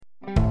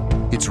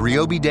It's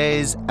Ryobi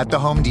Days at the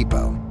Home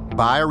Depot.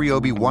 Buy a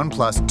Ryobi One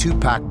Plus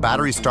 2-pack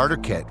battery starter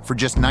kit for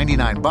just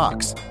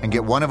 $99 and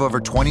get one of over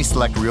 20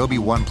 select Ryobi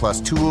One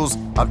Plus tools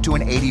up to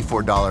an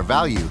 $84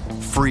 value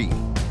free.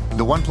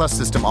 The One Plus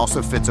system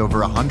also fits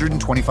over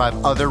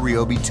 125 other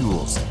Ryobi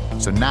tools.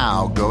 So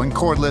now going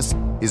cordless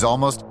is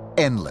almost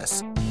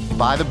endless.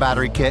 Buy the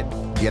battery kit,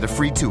 get a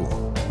free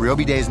tool.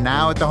 Ryobi Days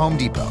now at the Home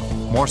Depot.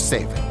 More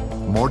saving,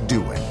 more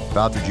doing.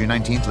 Valid through June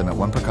 19th. Limit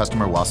 1 per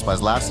customer while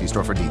supplies last. See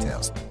store for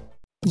details.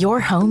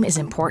 Your home is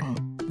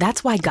important.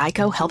 That's why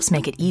Geico helps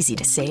make it easy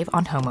to save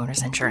on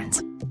homeowners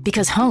insurance.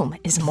 Because home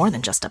is more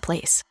than just a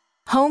place.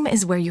 Home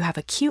is where you have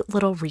a cute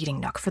little reading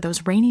nook for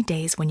those rainy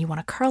days when you want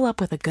to curl up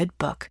with a good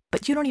book,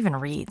 but you don't even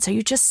read, so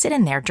you just sit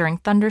in there during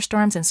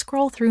thunderstorms and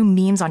scroll through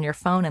memes on your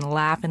phone and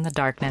laugh in the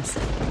darkness.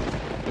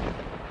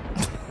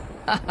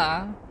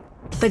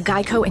 The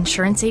Geico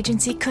Insurance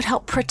Agency could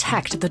help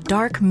protect the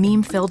dark,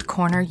 meme-filled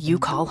corner you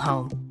call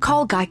home.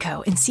 Call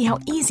Geico and see how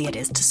easy it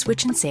is to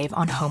switch and save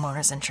on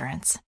homeowners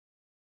insurance.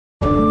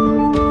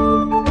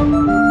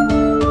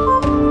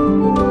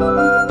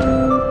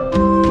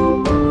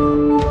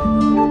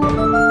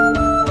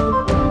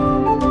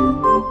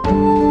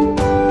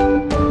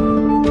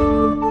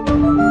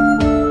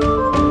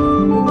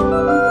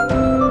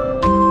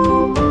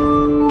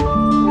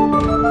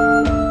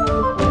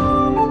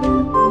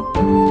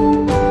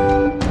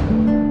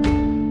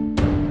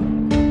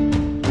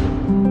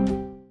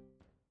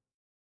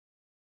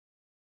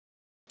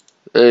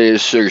 Hey,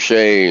 it's Sugar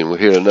Shane. We're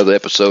here in another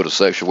episode of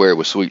Sanctuary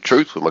with Sweet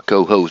Truth with my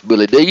co-host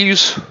Billy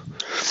Dees.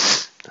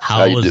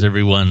 How is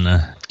everyone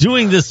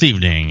doing this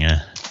evening?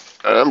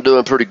 I'm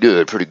doing pretty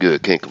good.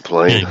 Can't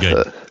complain.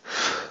 Good.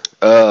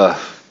 Got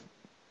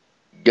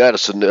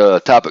us a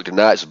topic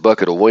tonight's a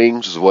bucket of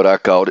wings is what I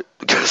called it.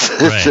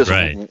 It's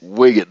just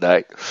wing at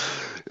night.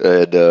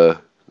 And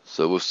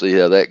so we'll see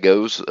how that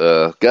goes.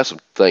 Got some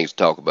things to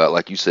talk about.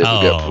 Like you said,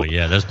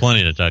 there's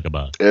plenty to talk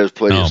about. There's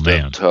plenty of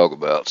stuff to talk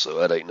about, so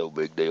that ain't no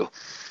big deal.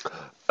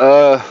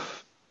 I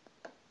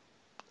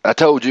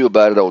told you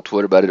about it on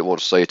Twitter, but I didn't want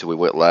to say it till we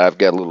went live.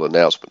 Got a little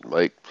announcement to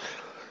make.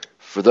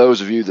 For those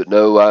of you that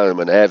know, I am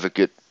an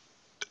advocate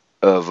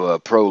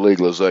of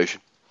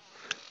pro-legalization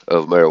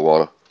of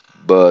marijuana,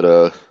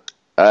 but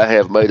I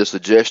have made a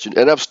suggestion,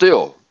 and I'm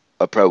still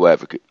a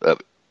pro-advocate of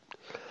it.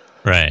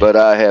 Right. But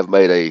I have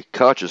made a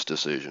conscious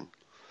decision,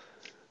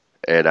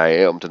 and I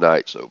am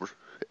tonight sober.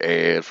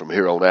 And from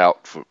here on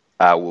out,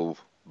 I will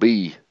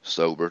be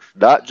sober,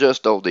 not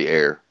just on the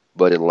air,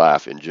 but in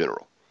life in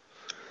general.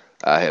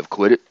 I have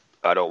quit it.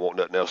 I don't want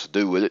nothing else to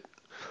do with it.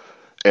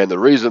 And the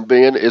reason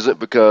being isn't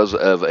because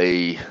of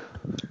a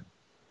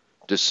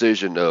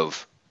decision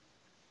of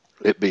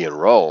it being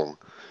wrong.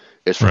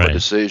 It's from a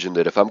decision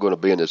that if I'm going to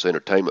be in this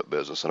entertainment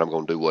business and I'm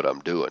going to do what I'm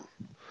doing,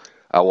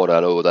 I want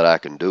to know that I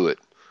can do it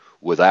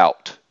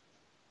without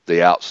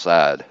the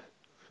outside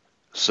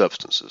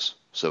substances,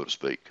 so to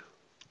speak.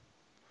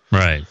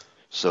 Right.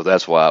 So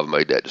that's why I've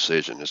made that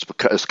decision.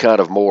 It's kind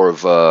of more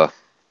of a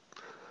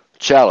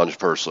challenge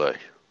per se,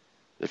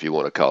 if you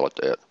want to call it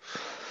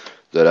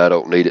that I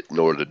don't need it in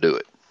order to do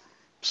it.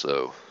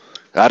 So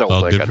I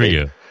don't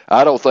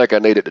think I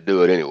need it to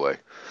do it anyway,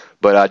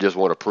 but I just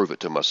want to prove it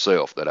to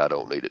myself that I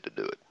don't need it to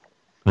do it.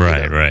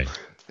 Right.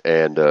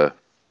 And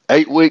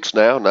 8 weeks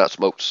now, not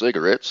smoked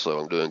cigarettes, so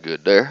I'm doing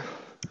good there.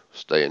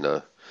 Staying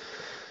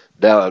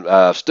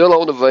down, still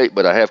on the vape,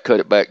 but I have cut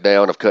it back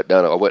down. I've cut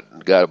down. I went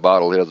and got a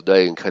bottle the other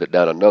day and cut it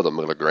down another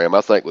milligram.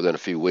 I think within a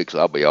few weeks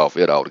I'll be off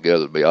it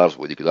altogether, to be honest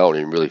with you,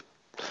 because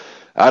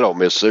I don't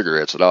miss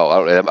cigarettes at all.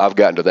 I've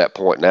gotten to that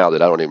point now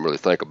that I don't even really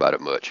think about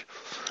it much.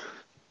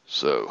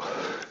 So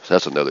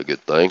that's another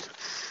good thing.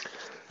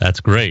 That's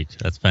great.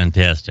 That's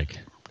fantastic.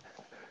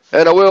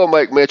 And I will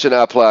make mention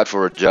I applied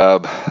for a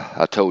job.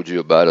 I told you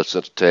about it,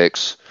 sent a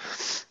text.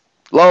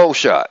 Long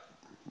shot.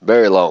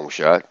 Very long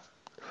shot.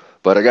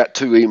 But I got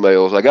 2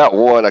 emails. I got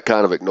one. I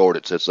kind of ignored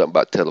it. Said something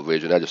about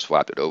television. I just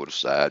swiped it over to the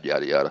side,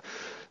 yada, yada.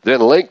 Then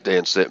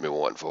LinkedIn sent me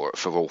one for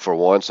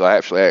one, so I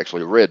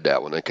actually read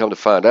that one. And come to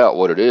find out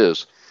what it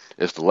is,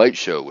 it's the Late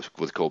Show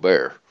with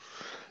Colbert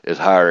is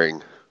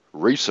hiring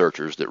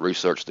researchers that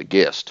research the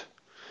guest.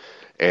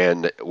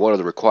 And one of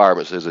the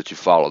requirements is that you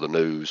follow the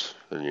news.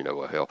 And you know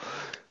what, hell,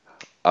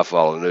 I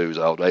follow the news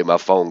all day. My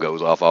phone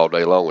goes off all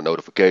day long with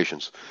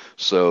notifications.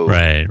 So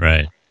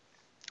Right.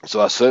 So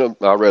I sent them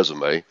my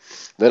resume.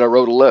 Then I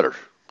wrote a letter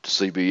to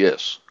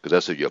CBS, because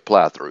that's who you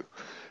apply through.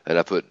 And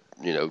I put,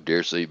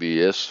 Dear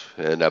CBS,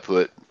 and I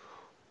put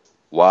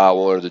why I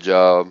wanted the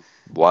job,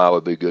 why I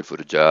would be good for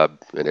the job,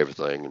 and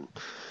everything. And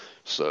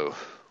so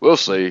we'll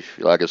see.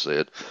 Like I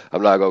said,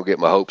 I'm not going to get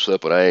my hopes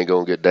up, and I ain't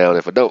going to get down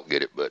if I don't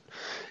get it. But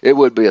it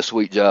would be a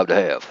sweet job to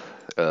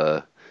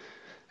have.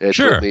 It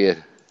sure. Put me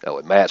in. Oh,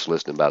 and Matt's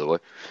listening, by the way.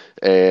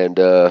 And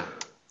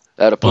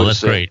that'll put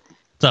that's great.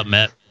 What's up,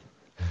 Matt?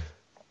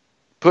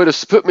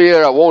 Put me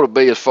where I want to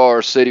be as far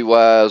as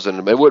city-wise,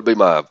 and it wouldn't be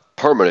my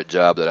permanent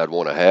job that I'd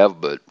want to have,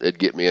 but it'd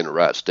get me in the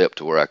right step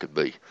to where I could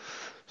be.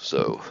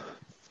 So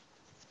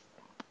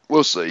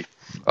we'll see.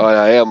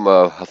 I am.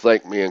 I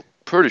think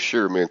pretty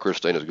sure me and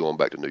Christina's going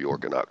back to New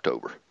York in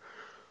October.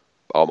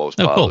 almost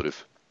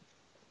positive.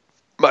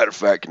 Cool. Matter of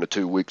fact, in the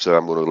 2 weeks,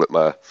 I'm going to let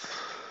my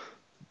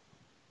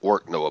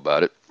work know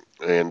about it.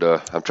 And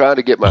I'm trying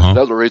to get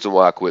another reason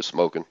why I quit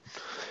smoking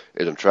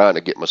is I'm trying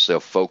to get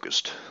myself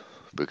focused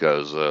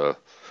because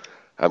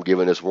I'm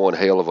giving this one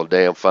hell of a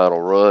damn final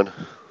run.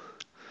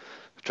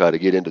 Try to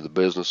get into the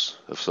business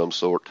of some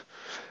sort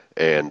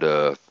and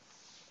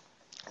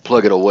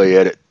plugging away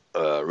at it.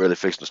 Really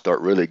fixing to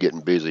start really getting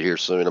busy here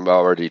soon. I'm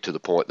already to the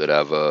point that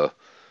I've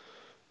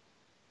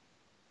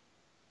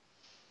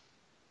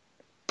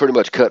pretty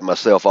much cut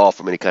myself off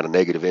from any kind of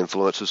negative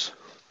influences.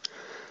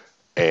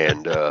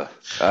 And I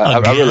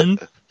really,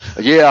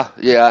 yeah,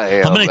 I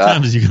am. How many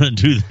times are you going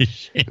to do this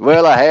shit?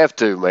 Well, I have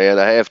to, man.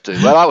 I have to.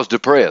 Well, I was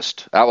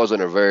depressed. I was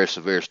in a very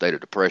severe state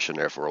of depression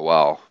there for a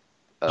while.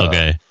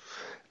 Okay.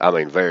 I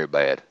mean, very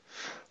bad.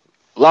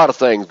 A lot of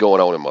things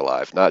going on in my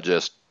life, not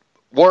just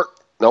work.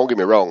 Don't get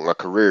me wrong. My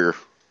career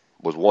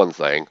was one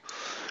thing,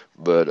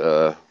 but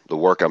the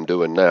work I'm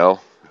doing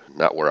now,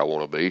 not where I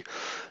want to be.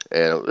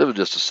 And it was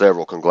just a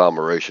several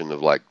conglomeration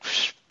of like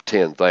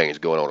 10 things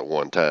going on at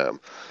one time.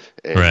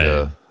 And,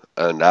 right.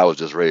 And I was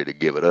just ready to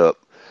give it up.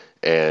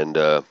 And,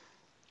 but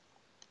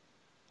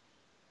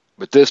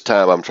this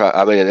time I'm trying,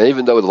 I mean,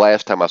 even though the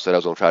last time I said I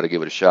was going to try to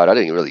give it a shot, I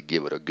didn't really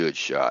give it a good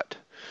shot.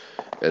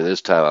 And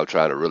this time I'm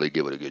trying to really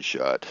give it a good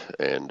shot.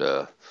 And,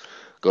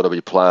 going to be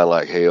applying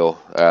like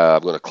hell.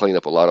 I'm going to clean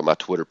up a lot of my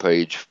Twitter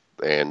page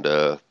and,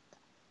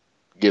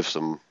 give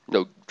some,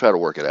 try to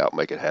work it out,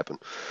 make it happen.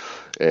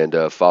 And,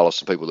 follow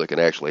some people that can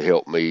actually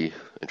help me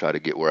and try to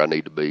get where I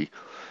need to be.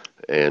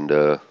 And,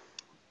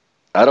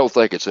 I don't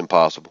think it's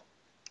impossible.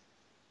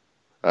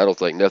 I don't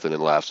think nothing in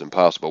life's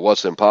impossible.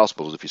 What's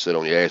impossible is if you sit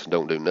on your ass and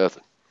don't do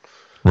nothing.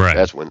 Right.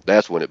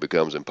 That's when it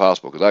becomes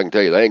impossible. Because I can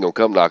tell you, they ain't gonna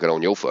come knocking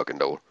on your fucking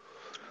door.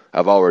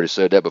 I've already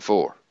said that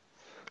before.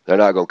 They're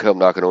not gonna come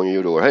knocking on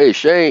your door. Hey,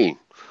 Shane,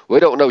 we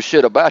don't know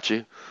shit about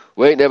you.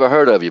 We ain't never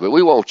heard of you, but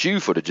we want you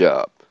for the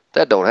job.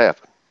 That don't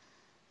happen.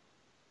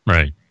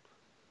 Right.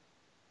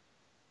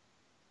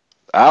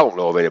 I don't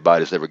know of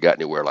anybody that's ever got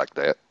anywhere like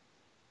that.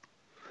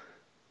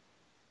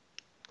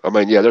 I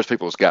mean, yeah, there's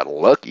people that's gotten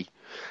lucky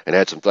and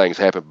had some things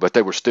happen, but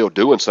they were still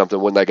doing something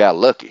when they got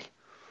lucky.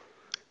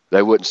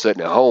 They wasn't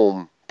sitting at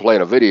home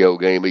playing a video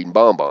game eating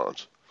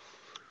bonbons.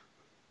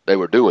 They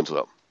were doing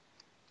something.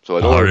 So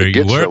in order to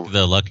get you work,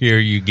 the luckier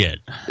you get.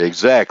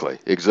 Exactly.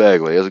 That's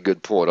a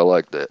good point. I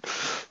like that.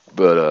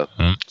 But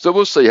so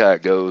we'll see how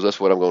it goes. That's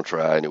what I'm going to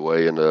try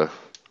anyway. And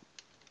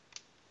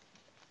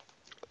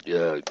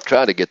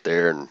trying to get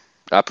there. And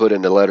I put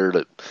in the letter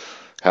that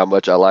how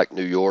much I like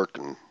New York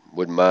and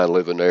wouldn't mind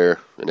living there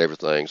and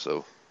everything.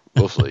 So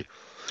we'll see.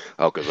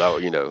 Because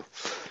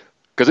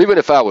because even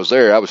if I was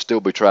there, I would still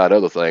be trying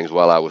other things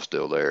while I was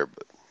still there.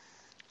 But,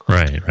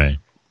 right.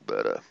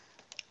 But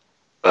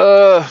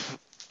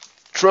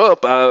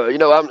Trump,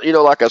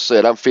 like I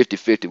said, I'm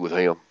 50-50 with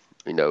him.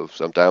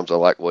 Sometimes I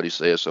like what he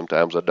says,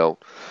 sometimes I don't.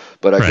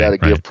 But I got to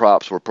give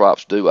props where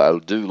props due. I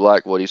do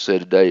like what he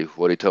said today,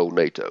 what he told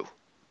NATO.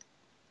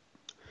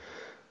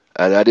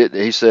 And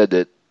he said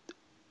that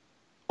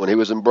when he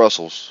was in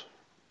Brussels,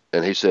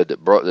 and he said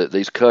that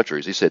these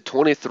countries, he said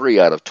 23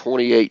 out of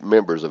 28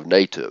 members of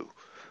NATO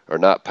are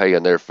not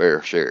paying their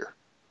fair share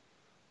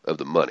of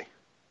the money.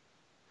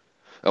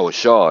 Oh, and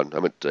Sean,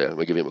 let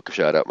me give him a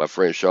shout out. My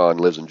friend Sean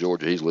lives in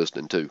Georgia. He's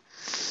listening too.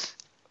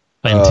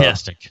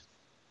 Fantastic.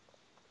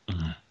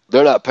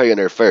 They're not paying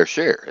their fair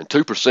share, and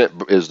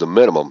 2% is the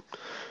minimum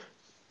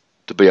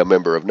to be a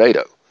member of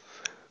NATO.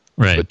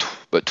 Right.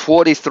 But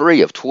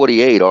 23 of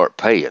 28 aren't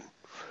paying,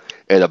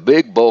 and a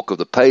big bulk of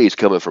the pay is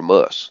coming from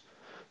us.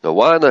 Now,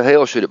 why in the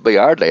hell should it be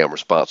our damn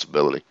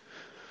responsibility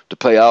to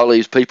pay all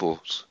these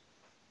people's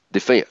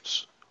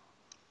defense?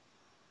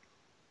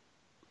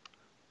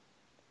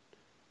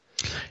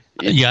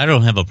 Yeah, I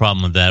don't have a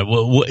problem with that.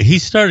 Well,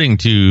 he's starting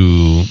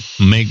to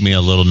make me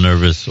a little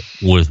nervous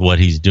with what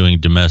he's doing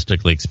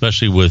domestically,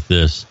 especially with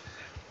this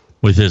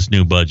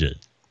new budget.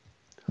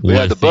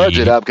 Yeah, the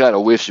budget, I'm kind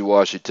of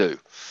wishy-washy too.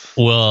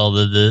 Well,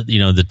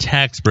 the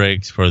tax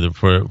breaks for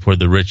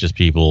the richest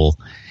people,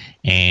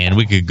 and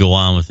we could go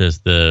on with this.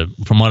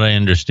 From what I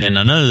understand,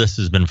 none of this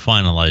has been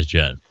finalized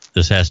yet.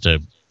 This has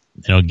to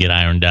get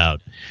ironed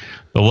out.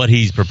 But what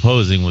he's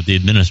proposing, what the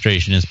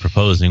administration is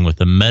proposing with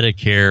the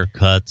Medicare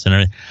cuts and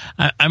everything,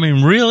 I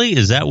mean, really,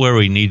 is that where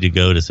we need to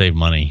go to save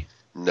money?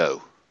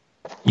 No.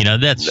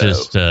 That's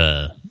just.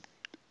 No,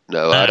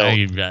 I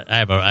don't.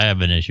 I have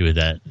an issue with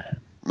that.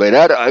 I mean,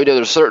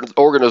 there's certain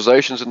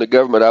organizations in the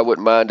government I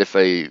wouldn't mind if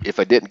they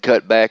didn't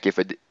cut back,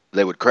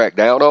 they would crack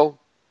down on.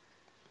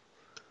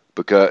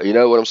 Because you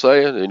know what I'm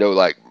saying?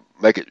 Like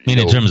make it.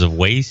 In terms of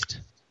waste?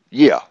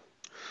 Yeah.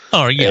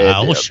 Oh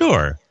yeah.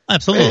 Sure,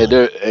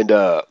 absolutely. And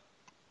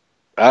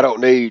I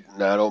don't mean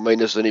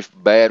this in any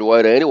bad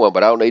way to anyone,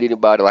 but I don't need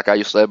anybody, like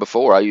I said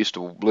before. I used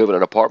to live in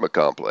an apartment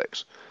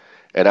complex,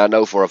 and I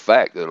know for a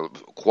fact that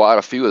quite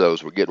a few of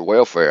those were getting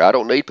welfare. I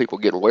don't need people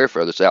getting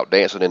welfare that's out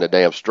dancing in the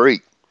damn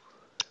street,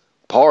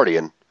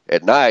 partying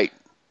at night,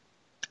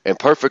 and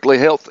perfectly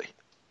healthy.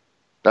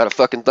 Not a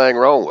fucking thing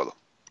wrong with them.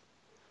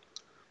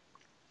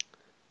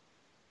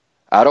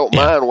 I don't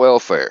mind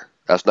welfare.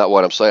 That's not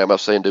what I'm saying. I'm not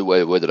saying do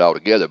away with it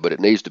altogether, but it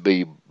needs to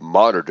be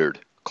monitored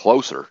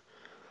closer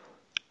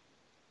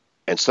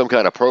and some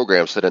kind of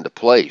program set into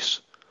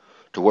place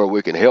to where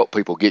we can help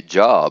people get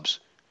jobs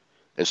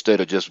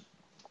instead of just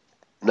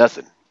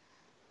nothing.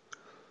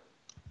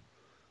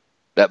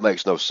 That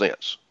makes no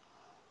sense.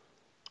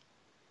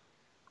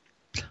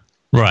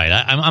 Right.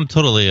 I'm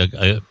totally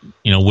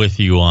with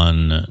you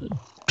on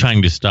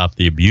trying to stop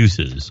the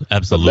abuses.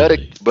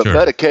 Absolutely. But sure.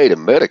 Medicaid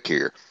and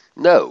Medicare,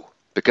 no,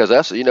 because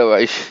that's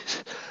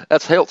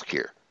that's health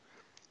care.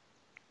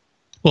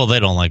 Well, they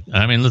don't like.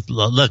 I mean,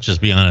 let's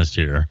just be honest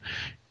here.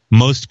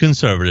 Most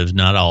conservatives,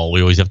 not all,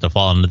 we always have to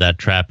fall into that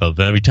trap of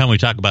every time we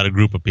talk about a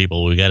group of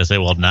people, we got to say,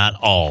 well, not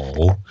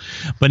all,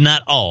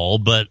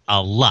 but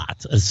a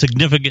lot, a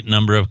significant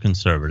number of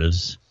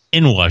conservatives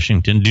in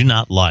Washington do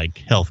not like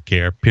health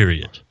care,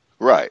 period.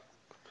 Right.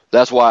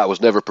 That's why it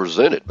was never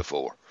presented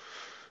before,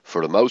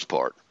 for the most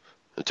part,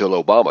 until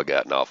Obama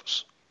got in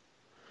office.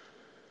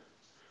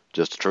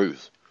 Just the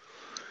truth.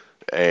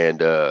 And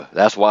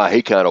that's why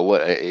he kind of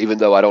went, even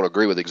though I don't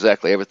agree with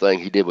exactly everything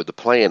he did with the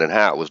plan and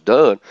how it was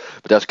done,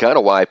 but that's kind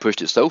of why he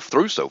pushed it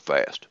through so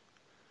fast.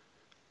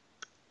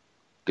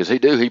 Because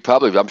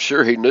I'm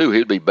sure he knew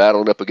he'd be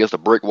battling up against a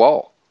brick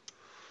wall.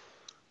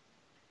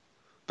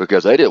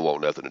 Because they didn't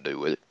want nothing to do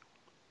with it.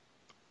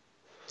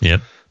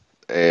 Yep.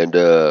 And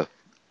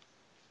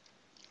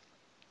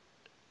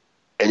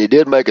he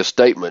did make a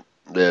statement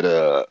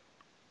that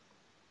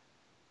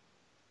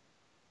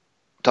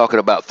talking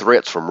about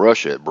threats from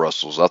Russia at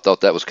Brussels. I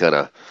thought that was kind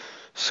of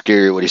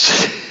scary what he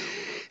said.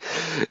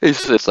 He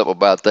said something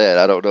about that.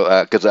 I don't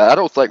know, because I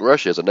don't think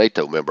Russia is a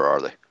NATO member,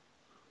 are they?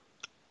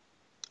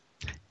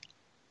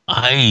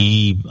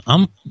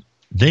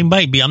 They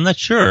might be. I'm not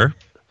sure.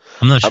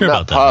 I'm not sure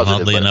about that.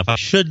 Oddly enough, I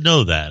should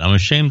know that. I'm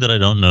ashamed that I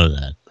don't know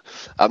that.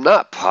 I'm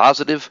not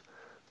positive,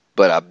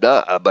 but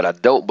I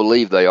don't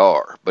believe they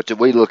are. But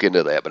we look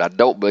into that. But I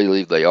don't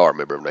believe they are a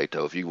member of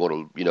NATO. If you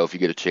want to, if you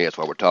get a chance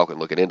while we're talking,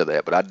 looking into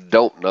that. But I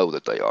don't know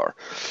that they are.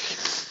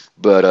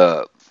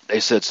 But they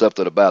said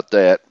something about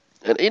that,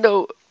 and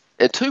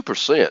and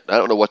 2%. I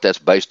don't know what that's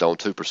based on.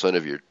 2%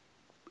 of your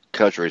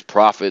country's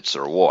profits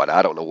or what?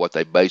 I don't know what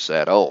they base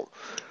that on.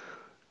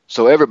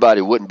 So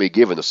everybody wouldn't be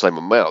given the same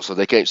amount. So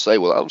they can't say,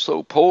 well, I'm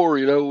so poor,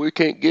 we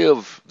can't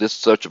give this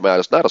such amount.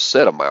 It's not a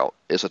set amount.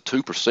 It's a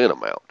 2%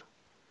 amount.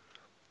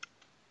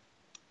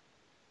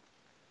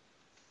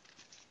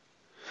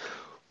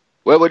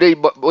 Well,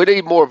 we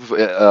need more.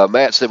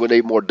 Matt said we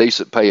need more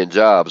decent paying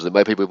jobs. And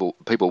maybe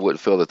people wouldn't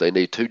feel that they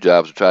need two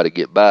jobs to try to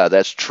get by.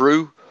 That's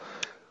true,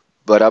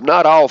 but I'm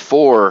not all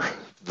for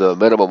the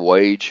minimum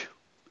wage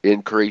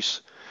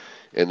increase.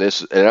 And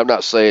I'm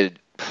not saying.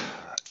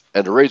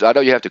 And the reason, I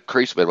know you have to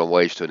increase minimum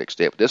wage to an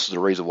extent, but this is the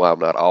reason why I'm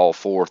not all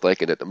for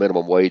thinking that the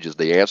minimum wage is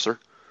the answer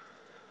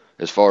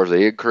as far as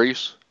the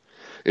increase,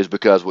 is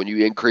because when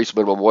you increase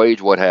minimum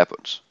wage, what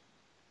happens?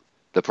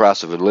 The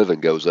price of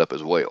living goes up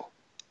as well.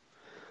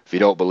 If you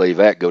don't believe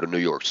that, go to New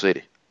York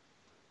City.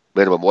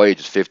 Minimum wage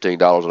is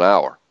 $15 an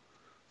hour.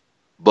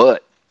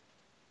 But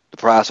the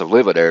price of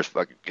living there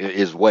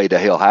is way the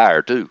hell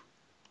higher, too.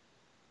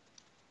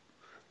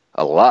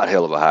 A lot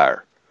hell of a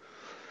higher.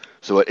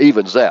 So it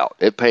evens out.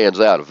 It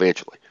pans out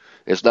eventually.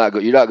 It's not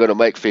good. You're not going to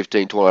make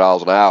 $15,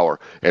 $20 an hour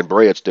and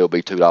bread still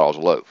be $2 a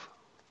loaf.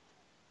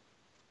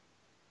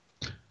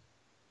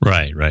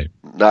 Right.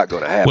 Not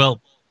going to happen.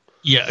 Well,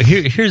 yeah.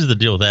 Here's the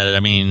deal with that.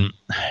 I mean,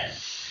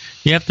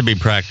 you have to be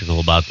practical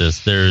about this.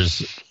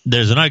 There's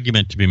an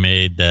argument to be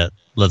made that,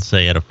 let's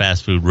say, at a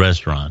fast food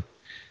restaurant,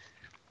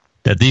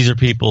 that these are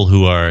people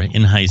who are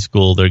in high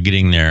school, they're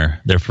getting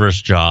their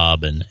first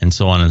job and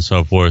so on and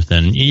so forth.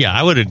 And yeah,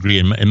 I would agree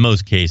in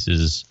most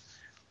cases.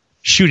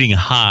 Shooting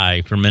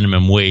high for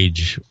minimum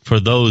wage for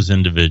those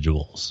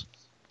individuals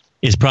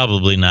is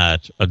probably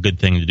not a good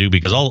thing to do,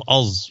 because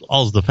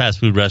all the fast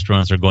food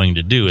restaurants are going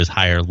to do is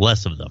hire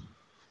less of them.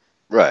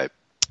 Right.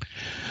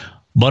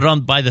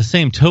 But by the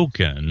same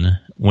token,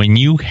 when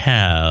you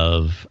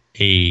have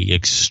a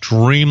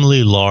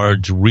extremely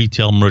large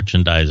retail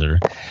merchandiser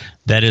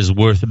that is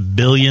worth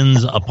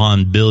billions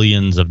upon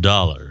billions of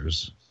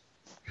dollars,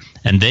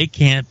 and they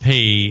can't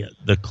pay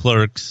the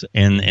clerks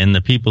and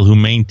the people who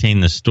maintain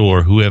the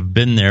store, who have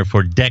been there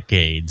for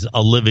decades,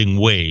 a living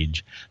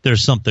wage,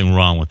 there's something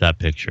wrong with that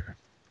picture.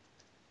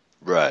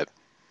 Right.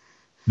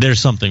 There's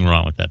something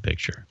wrong with that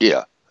picture.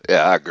 Yeah,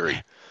 I agree.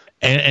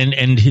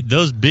 And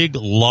those big,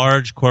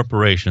 large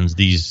corporations,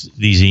 these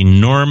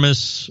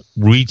enormous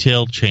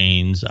retail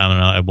chains, I don't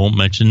know, I won't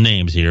mention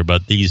names here,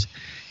 but these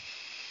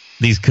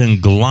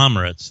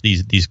conglomerates,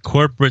 these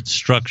corporate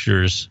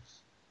structures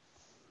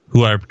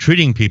who are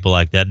treating people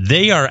like that,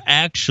 they are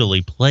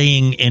actually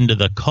playing into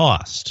the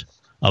cost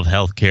of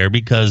health care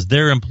because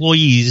their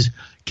employees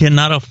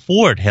cannot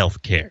afford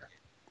health care.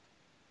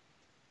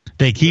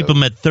 They keep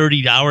them at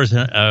 30 hours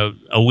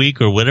a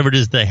week or whatever it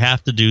is they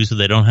have to do so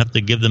they don't have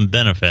to give them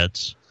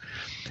benefits.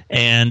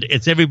 And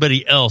it's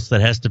everybody else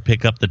that has to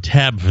pick up the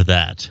tab for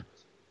that.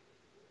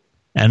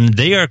 And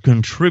they are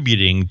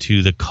contributing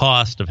to the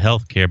cost of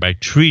health care by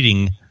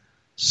treating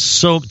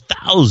so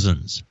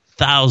thousands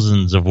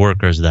of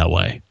workers that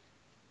way.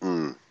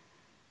 Mm.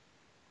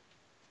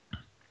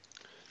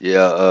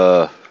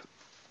 Yeah,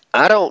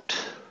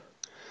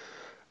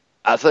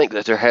 I think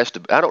that there has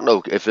to. I don't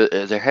know if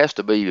there has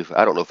to be.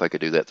 I don't know if they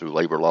could do that through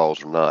labor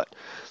laws or not.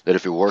 That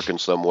if you're working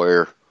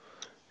somewhere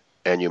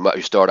and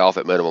you start off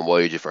at minimum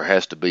wage, if there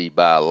has to be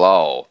by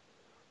law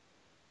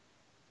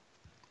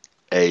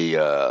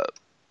a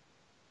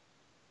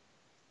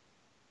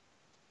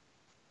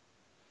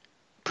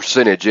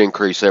percentage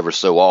increase every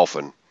so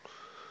often.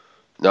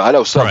 Now I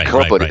know some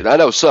companies. I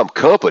know some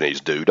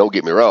companies do. Don't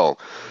get me wrong,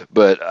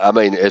 but I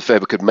mean, if they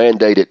could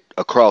mandate it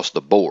across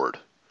the board,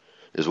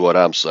 is what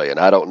I'm saying.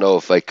 I don't know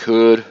if they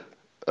could.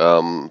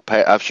 I'm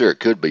sure it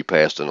could be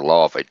passed into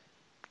law if they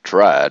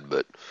tried,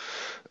 but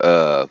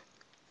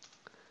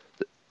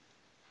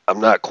I'm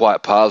not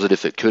quite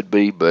positive it could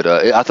be. But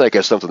I think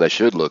that's something they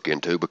should look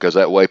into, because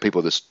that way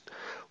people that's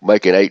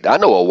making I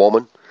know a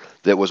woman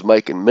that was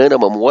making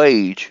minimum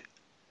wage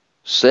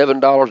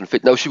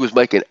 $7.50. No, she was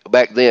making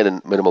back then,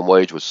 and minimum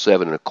wage was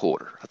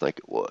 $7.25. I think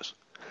it was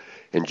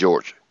in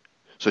Georgia.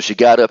 So she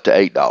got up to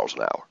 $8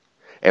 an hour,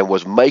 and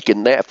was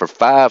making that for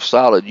 5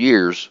 solid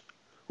years.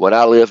 When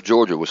I left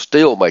Georgia, was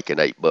still making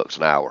 $8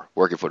 an hour,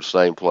 working for the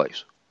same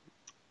place.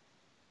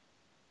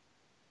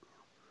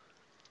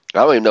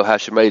 I don't even know how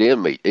she made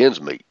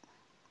ends meet.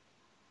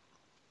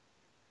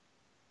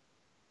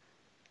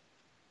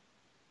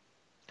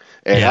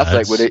 And I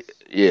think we need,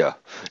 yeah.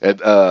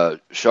 And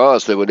Sean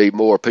said we need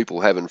more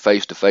people having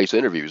face-to-face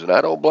interviews, and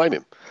I don't blame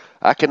him.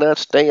 I cannot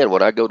stand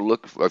when I go to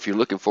look, if you're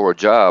looking for a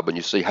job and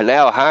you see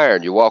now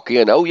hiring, you walk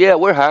in, oh yeah,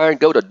 we're hiring,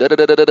 go to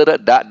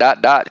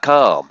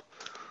 .com.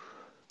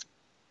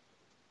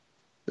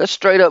 That's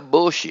straight up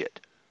bullshit.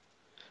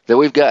 That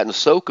we've gotten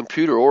so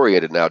computer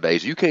oriented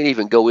nowadays, you can't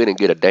even go in and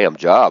get a damn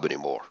job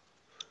anymore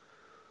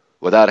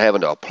without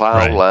having to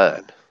apply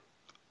online.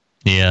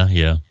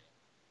 Yeah.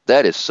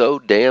 That is so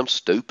damn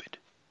stupid.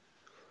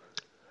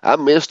 I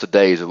miss the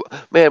days of,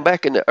 man,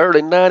 back in the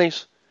early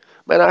 90s,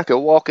 man, I could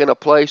walk in a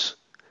place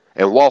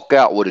and walk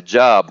out with a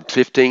job in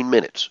 15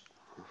 minutes.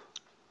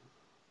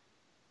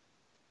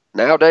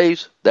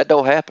 Nowadays, that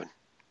don't happen.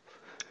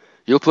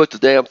 You'll put the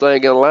damn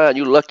thing in line.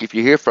 You're lucky if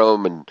you hear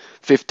from them in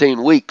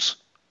 15 weeks.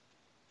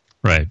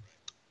 Right.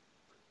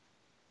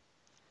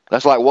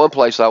 That's like one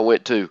place I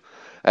went to.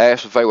 I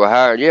asked if they were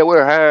hiring. Yeah,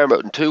 we're hiring,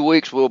 but in 2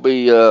 weeks we'll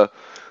be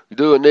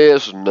doing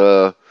this, and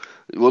we'll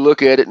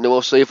look at it, and then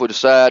we'll see if we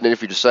decide. And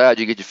if you decide,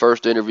 you get your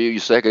first interview, your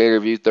second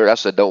interview, third. I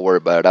said, don't worry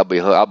about it.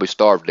 I'll be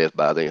starved to death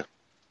by then.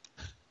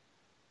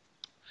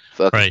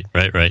 Fuck. Right.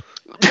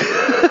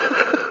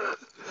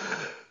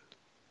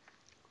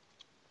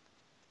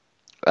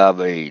 I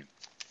mean,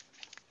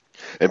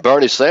 and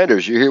Bernie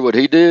Sanders, you hear what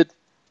he did?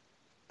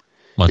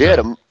 He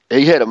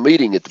had a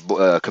meeting at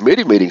the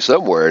committee meeting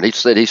somewhere, and he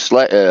said he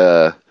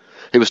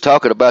was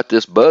talking about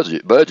this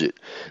budget,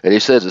 and he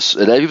says,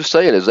 and he was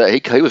saying is that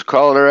he was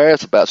calling her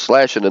ass about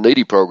slashing the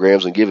needy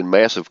programs and giving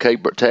massive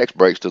tax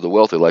breaks to the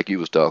wealthy, like you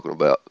was talking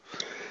about.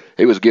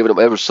 He was giving them.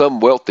 There was some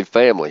wealthy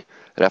family,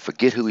 and I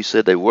forget who he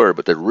said they were,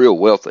 but they're real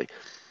wealthy.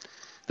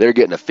 They're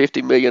getting a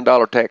 $50 million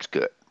tax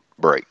cut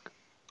break.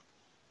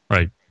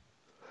 Right.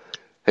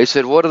 He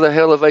said, what the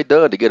hell have they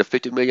done to get a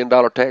 $50 million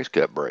tax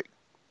cut break?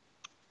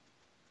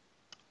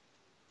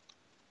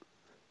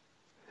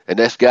 And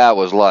this guy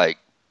was like,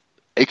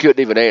 he couldn't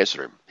even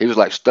answer him. He was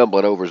like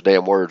stumbling over his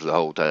damn words the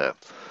whole time.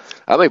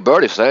 I mean,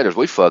 Bernie Sanders,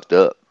 we fucked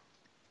up.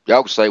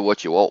 Y'all can say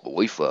what you want, but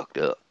we fucked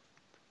up.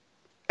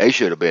 He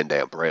should have been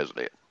damn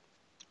president.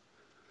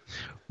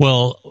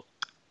 Well,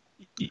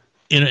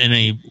 let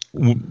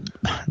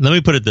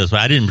me put it this way.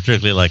 I didn't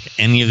particularly like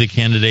any of the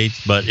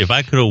candidates, but if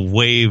I could have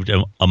waved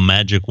a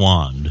magic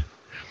wand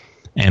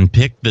and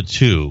picked the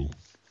two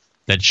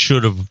that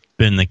should have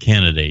been the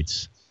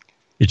candidates,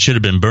 it should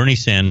have been Bernie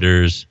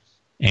Sanders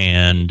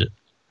and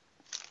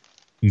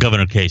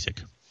Governor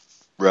Kasich.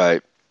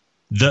 Right.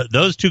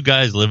 Those two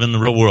guys live in the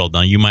real world.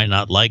 Now, you might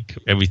not like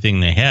everything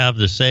they have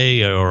to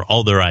say or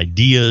all their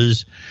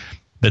ideas,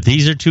 but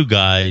these are two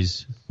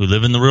guys who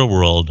live in the real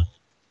world.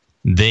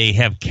 They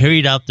have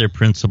carried out their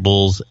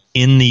principles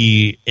in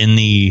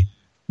the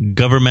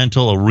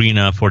governmental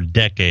arena for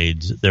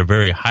decades. They're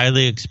very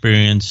highly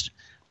experienced.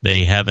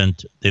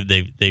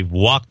 They've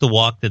walked the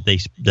walk that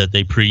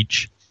they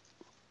preach,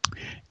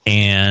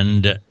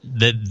 and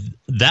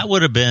that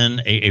would have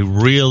been a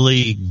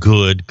really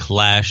good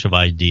clash of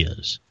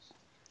ideas.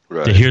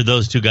 Right. To hear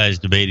those two guys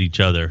debate each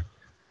other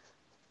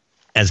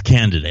as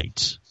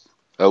candidates.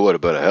 That would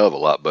have been a hell of a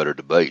lot better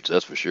debates,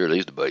 that's for sure.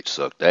 These debates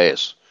sucked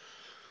ass.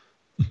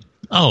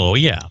 Oh,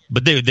 yeah.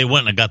 But they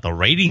wouldn't have got the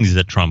ratings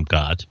that Trump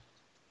got.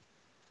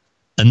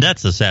 And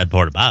that's the sad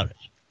part about it.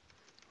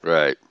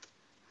 Right.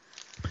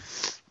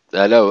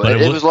 I know.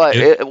 It was like,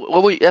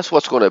 that's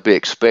what's going to be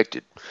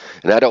expected.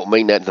 And I don't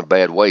mean that in a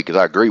bad way, because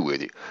I agree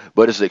with you.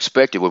 But it's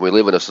expected when we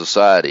live in a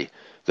society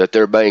that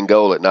their main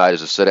goal at night is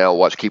to sit down and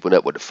watch Keeping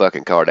Up with the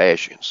fucking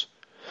Kardashians.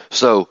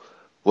 So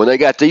when they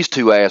got these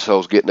two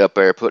assholes getting up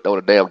there putting on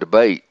a damn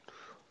debate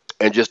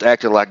and just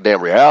acting like a damn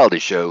reality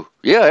show,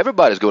 yeah,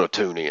 everybody's going to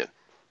tune in.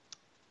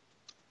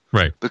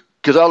 Right.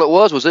 Because all it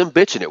was them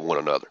bitching at one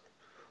another.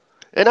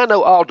 And I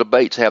know all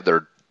debates have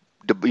their,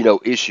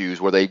 issues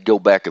where they go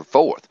back and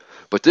forth.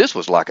 But this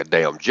was like a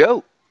damn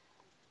joke.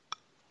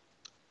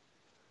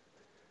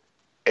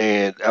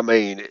 And, I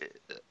mean,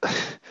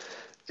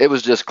 it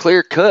was just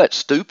clear cut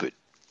stupid.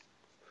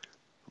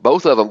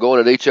 Both of them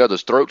going at each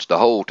other's throats the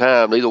whole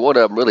time. Neither one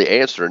of them really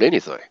answering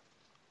anything.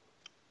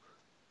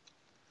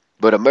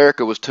 But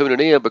America was tuning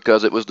in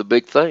because it was the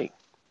big thing.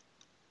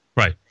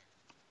 Right.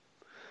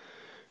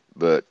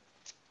 But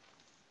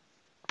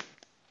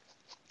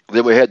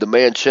then we had the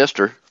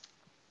Manchester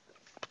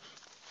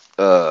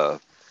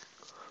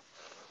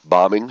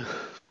bombing.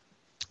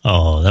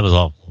 Oh, that was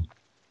awful.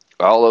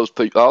 All those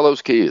people, all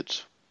those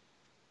kids.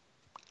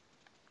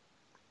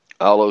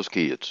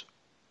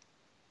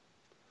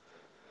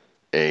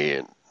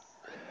 And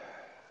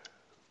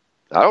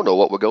I don't know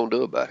what we're going to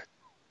do about it.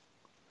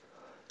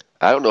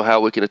 I don't know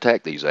how we can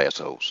attack these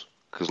assholes.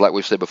 Because like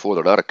we said before,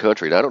 they're not a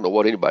country, and I don't know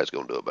what anybody's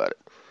going to do about it.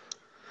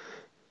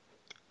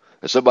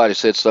 And somebody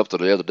said something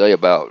the other day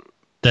about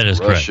that is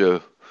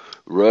Russia,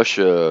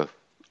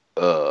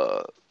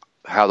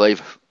 how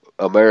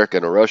America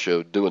and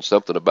Russia doing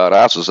something about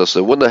ISIS. I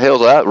said, when the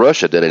hell's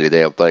Russia did any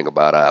damn thing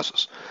about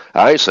ISIS?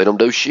 I ain't seen them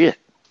do shit.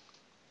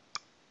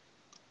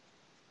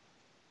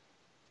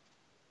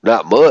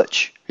 Not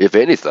much, if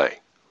anything.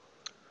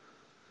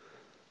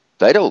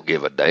 They don't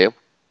give a damn.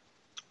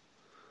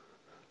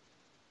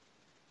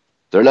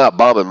 They're not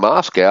bombing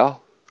Moscow.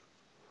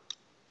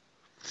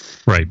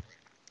 Right.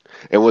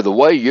 And with the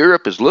way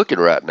Europe is looking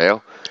right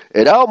now,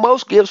 it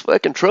almost gives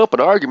fucking Trump an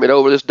argument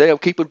over this damn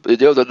keeping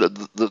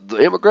the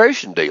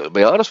immigration deal, to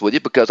be honest with you,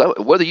 because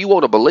whether you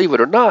want to believe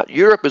it or not,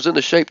 Europe is in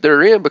the shape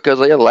they're in because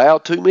they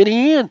allowed too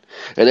many in.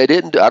 And they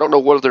didn't, I don't know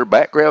what their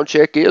background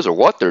check is or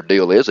what their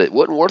deal is. It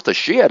wasn't worth a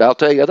shit, I'll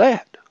tell you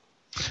that.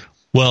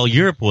 Well,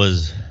 Europe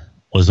was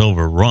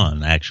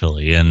overrun,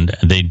 actually, and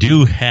they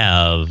do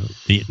have,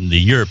 the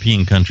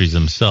European countries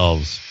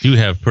themselves do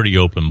have pretty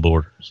open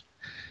borders.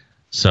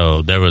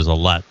 So there was a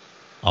lot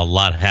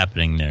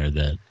happening there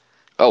that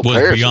was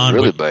Paris beyond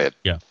is really bad.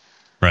 Yeah,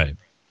 right.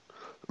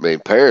 I mean,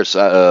 Paris,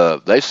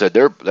 they said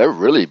they're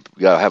really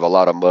got to have a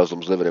lot of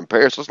Muslims living in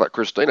Paris. It's like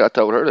Christina, I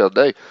told her the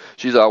other day,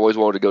 she's always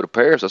wanted to go to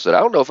Paris. I said, I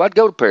don't know if I'd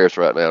go to Paris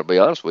right now, to be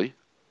honest with you.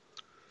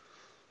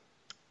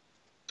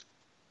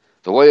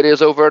 The way it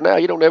is over there now,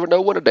 you don't ever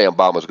know when a damn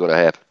bomb is going to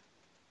happen.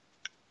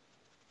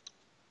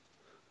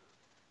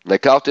 And they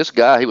caught this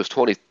guy, he was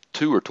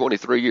 22 or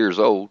 23 years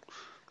old,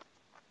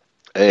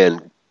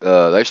 and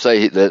they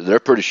say that they're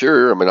pretty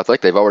sure, I mean, I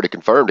think they've already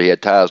confirmed he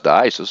had ties to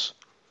ISIS.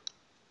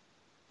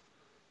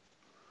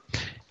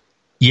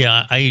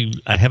 Yeah, I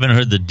haven't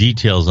heard the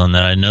details on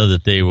that. I know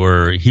that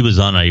he was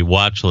on a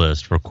watch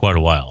list for quite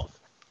a while.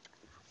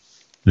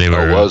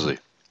 Was he?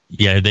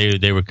 Yeah,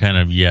 they were kind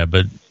of,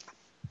 but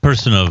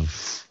person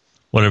of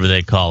whatever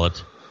they call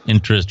it,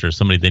 interest or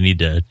somebody they need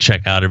to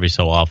check out every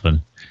so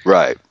often.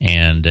 Right.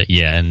 And,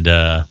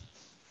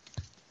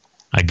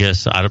 I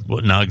guess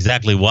now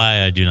exactly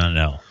why I do not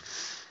know.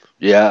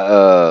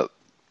 Yeah,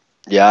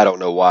 I don't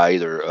know why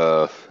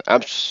either.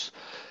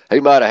 He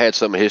might have had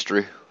some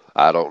history.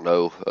 I don't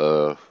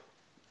know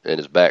in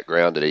his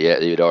background that he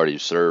had already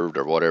served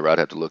or whatever. I'd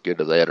have to look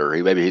into that, or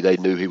maybe they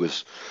knew he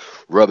was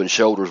rubbing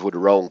shoulders with the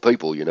wrong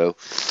people. You're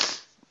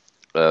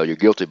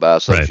guilty by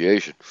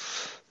association, right.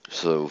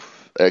 So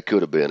that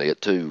could have been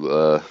it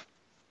too.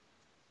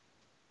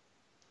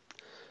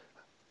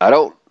 I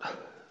don't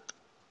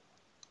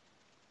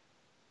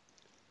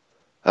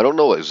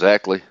know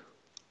exactly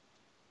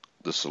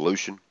the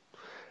solution,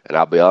 and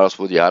I'll be honest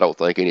with you, I don't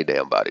think any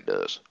damn body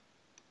does.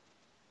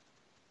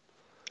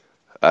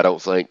 I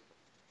don't think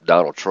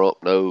Donald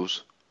Trump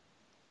knows.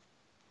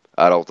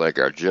 I don't think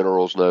our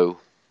generals know.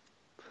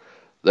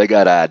 They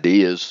got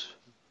ideas.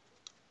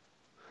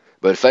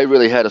 But if they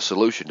really had a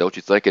solution, don't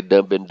you think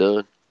it'd been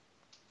done?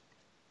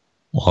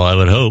 Well, I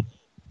would hope.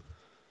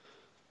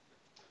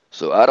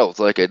 So I don't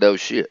think they know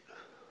shit.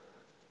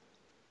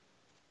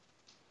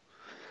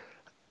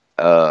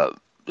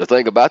 The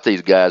thing about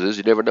these guys is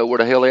you never know where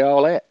the hell they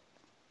all at.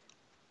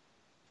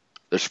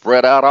 They're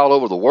spread out all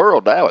over the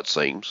world now, it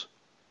seems.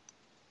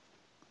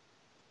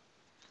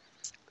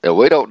 And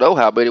we don't know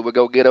how many we're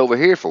going to get over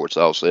here before it's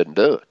all said and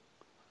done.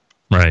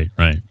 Right.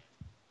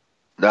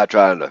 Not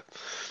trying to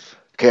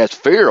cast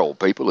fear on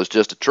people. It's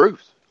just the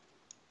truth.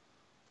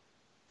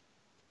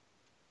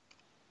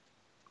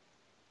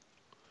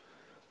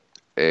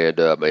 And,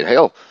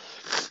 hell,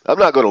 I'm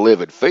not going to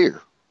live in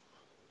fear.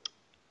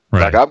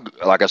 Right.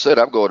 Like I said,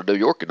 I'm going to New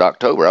York in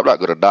October. I'm not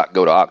going to not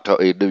go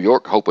to New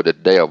York hoping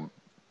that damn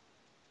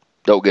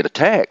don't get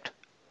attacked.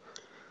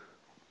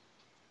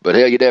 But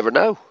hell, you never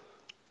know.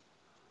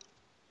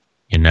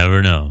 You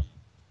never know.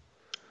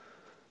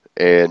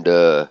 And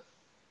you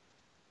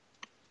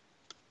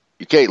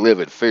can't live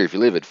in fear. If you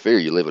live in fear,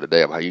 you live in a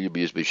damn house. You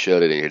just be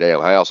shut in your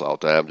damn house all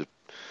the time.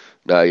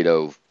 Now,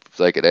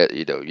 thinking that,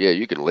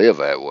 you can live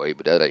that way,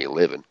 but that ain't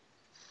living.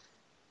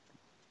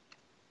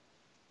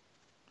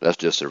 That's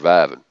just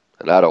surviving.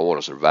 And I don't want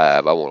to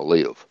survive. I want to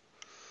live.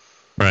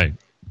 Right.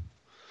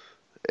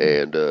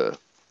 And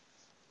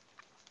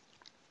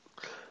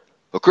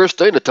well,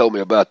 Christina told me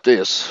about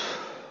this.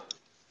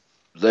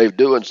 They're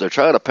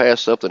trying to pass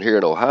something here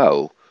in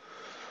Ohio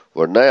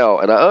where now,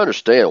 and I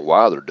understand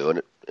why they're doing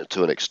it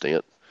to an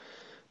extent.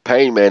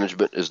 Pain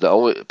management centers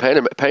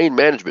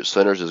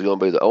is going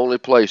to be the only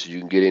place you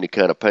can get any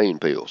kind of pain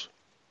pills.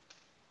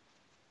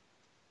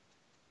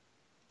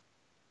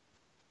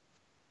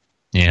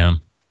 Yeah,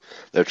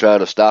 they're trying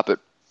to stop it.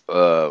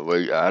 I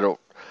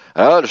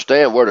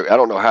understand I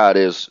don't know how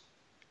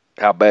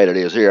bad it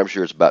is here. I'm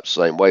sure it's about the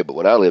same way. But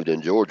when I lived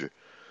in Georgia,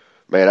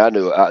 man, I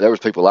knew there was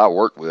people I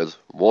worked with.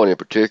 One in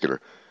particular,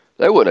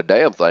 there wasn't a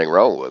damn thing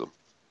wrong with them.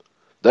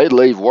 They'd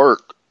leave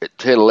work at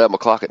 10, 11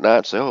 o'clock at night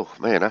and say, "Oh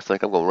man, I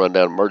think I'm going to run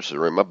down to the emergency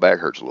room. My back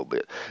hurts a little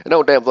bit." And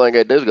no damn thing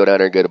they do is go down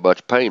there and get a bunch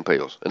of pain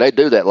pills. And they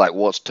do that like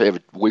once every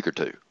week or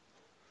two,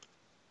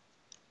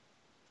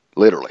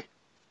 literally,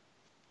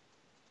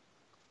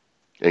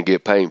 and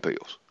get pain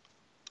pills.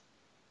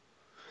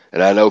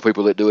 And I know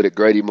people that do it at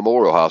Grady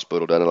Memorial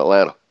Hospital down in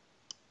Atlanta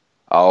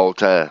all the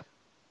time.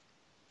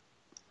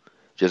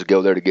 Just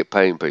go there to get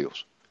pain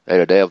pills.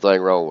 Ain't a damn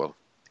thing wrong with them.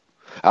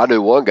 I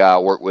knew one guy I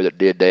worked with that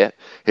did that.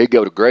 He'd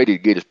go to Grady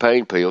to get his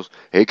pain pills.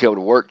 He'd come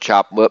to work,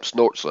 chop them up,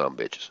 snort some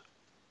bitches.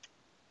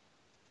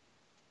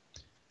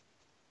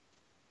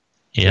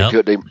 Yeah.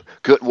 He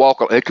couldn't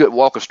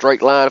walk a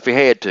straight line if he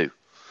had to.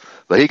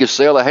 But he could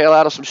sell the hell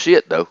out of some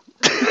shit, though.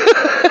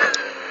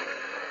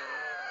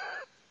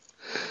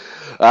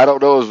 I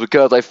don't know if it was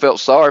because they felt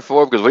sorry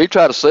for him, because when he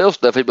tried to sell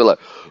stuff, he'd be like,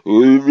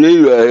 "What do you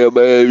mean right here,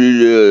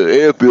 man?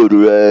 Air filter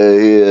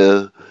right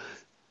here."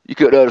 You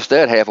couldn't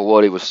understand half of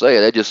what he was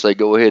saying. They'd just say,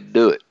 "Go ahead and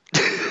do it."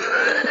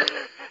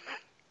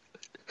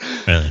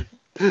 Really?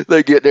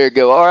 They get there and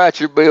go, "All right,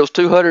 your bill's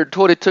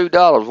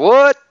 $222.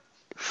 What?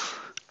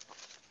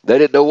 They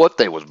didn't know what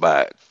they was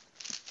buying.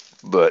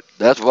 But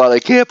that's why they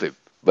kept him.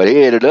 But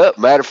he ended up,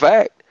 matter of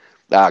fact,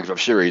 I'm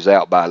sure he's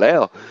out by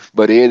now,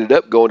 but he ended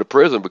up going to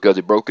prison because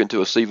he broke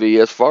into a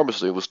CVS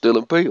pharmacy and was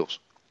stealing pills.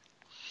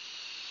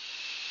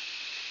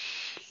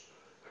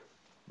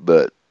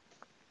 But,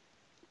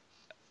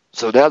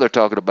 so now they're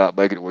talking about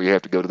making it where you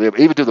have to go to them,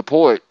 even to the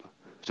point,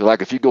 so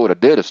like if you go to a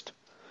dentist,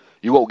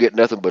 you won't get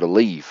nothing but a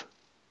leave.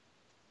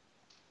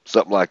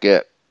 Something like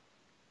that.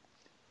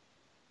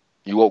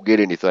 You won't get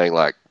anything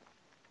like,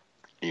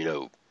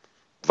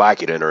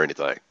 Vicodin or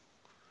anything.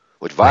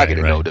 Which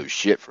Vicodin don't do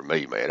shit for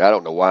me, man. I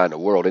don't know why in the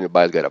world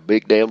anybody's got a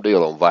big damn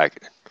deal on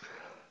Vicodin.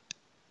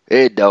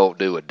 It don't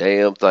do a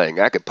damn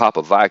thing. I could pop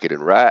a Vicodin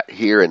right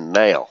here and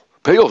now.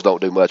 Pills don't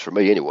do much for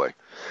me anyway.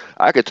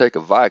 I could take a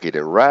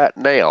Vicodin right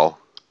now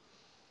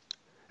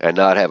and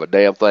not have a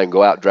damn thing.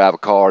 Go out and drive a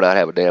car and not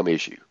have a damn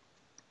issue.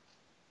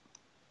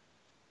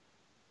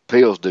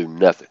 Pills do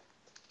nothing.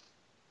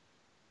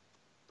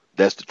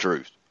 That's the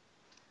truth.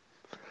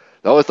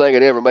 The only thing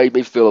that ever made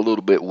me feel a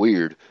little bit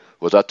weird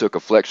was I took a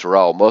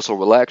Flexerol muscle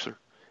relaxer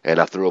and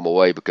I threw them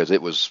away because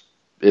it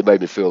made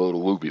me feel a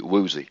little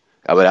woozy.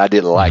 I mean, I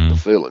didn't like the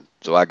feeling,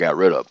 so I got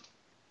rid of them.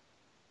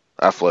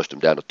 I flushed them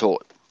down the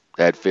toilet.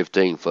 I had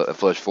 15,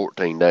 flushed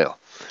 14 down.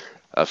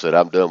 I said,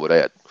 I'm done with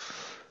that.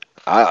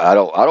 I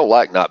don't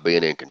like not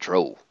being in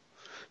control.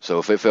 So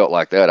if it felt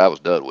like that, I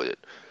was done with it.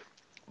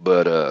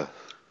 But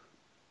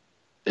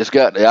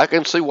I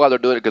can see why they're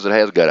doing it because it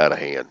has got out of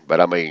hand.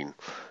 But I mean,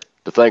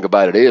 the thing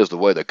about it is the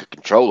way they could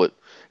control it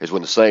is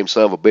when the same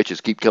son of a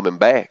bitches keep coming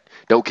back.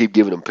 Don't keep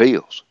giving them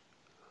pills.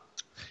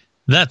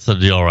 That's the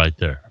deal right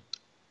there.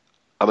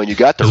 I mean, you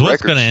got the records.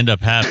 What's going to end up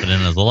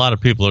happening is a lot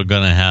of people are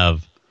going to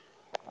have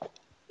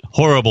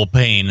horrible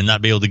pain and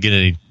not be able to get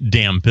any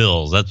damn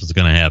pills. That's what's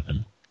going to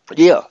happen.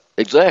 Yeah,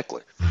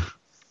 exactly.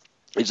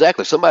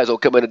 Exactly. Somebody's going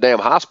to come in a damn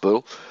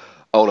hospital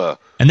on a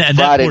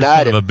Friday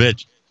night.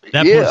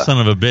 That poor son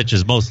of a bitch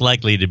is most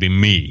likely to be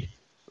me.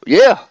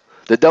 Yeah,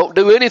 that don't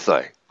do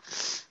anything.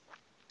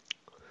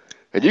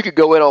 And you could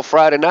go in on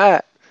Friday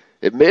night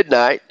at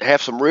midnight,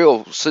 have some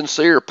real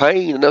sincere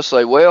pain, and they'll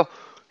say, well,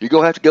 you're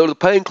going to have to go to the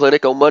pain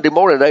clinic on Monday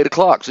morning at 8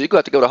 o'clock. So you're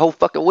going to have to go the whole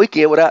fucking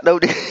weekend without no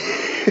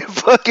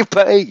fucking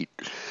pain.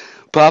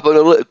 Popping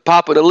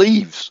the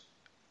leaves.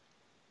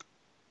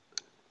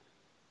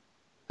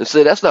 And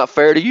say, that's not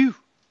fair to you.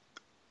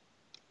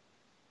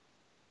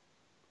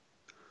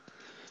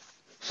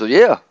 So,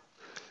 yeah.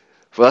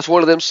 Well, that's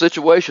one of them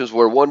situations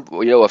where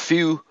a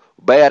few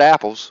bad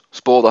apples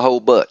spoil the whole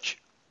bunch.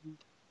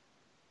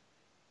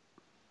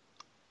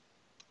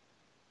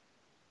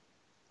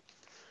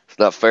 It's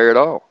not fair at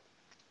all.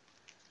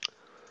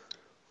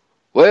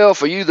 Well,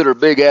 for you that are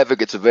big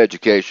advocates of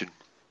education,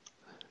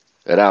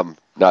 and I'm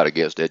not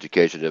against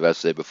education, as I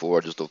said before,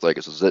 I just don't think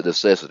it's a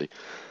necessity.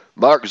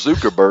 Mark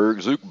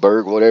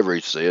Zuckerberg, whatever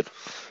he said,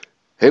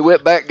 he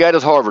went back and got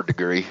his Harvard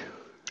degree.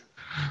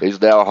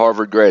 He's now a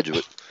Harvard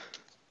graduate.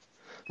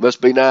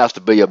 Must be nice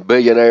to be a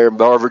billionaire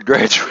Harvard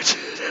graduate.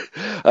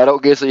 I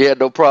don't guess he had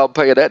no problem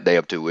paying that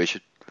damn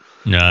tuition.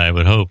 No, I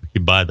would hope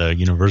he'd buy the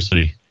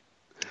university.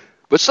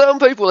 But some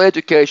people,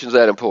 education's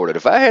that important.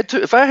 If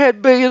I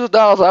had billions of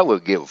dollars, I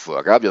wouldn't give a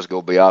fuck. I'm just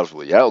gonna be honest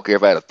with you. I don't care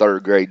if I had a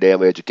third grade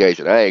damn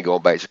education. I ain't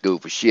going back to school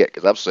for shit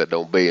because I'm sitting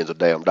on billions of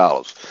damn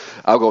dollars.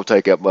 I'm gonna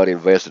take that money,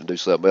 invest it, and do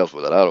something else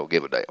with it. I don't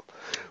give a damn.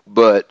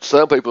 But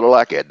some people are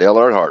like that. Dale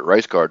Earnhardt,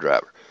 race car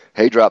driver.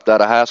 He dropped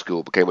out of high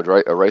school, became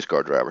a race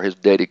car driver. His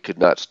daddy could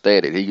not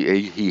stand it.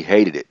 He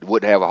hated it.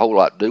 Wouldn't have a whole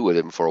lot to do with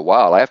him for a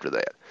while after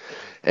that.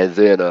 And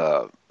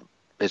then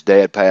his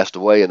dad passed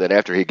away, and then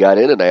after he got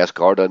into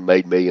NASCAR, done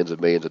made millions and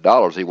millions of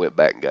dollars, he went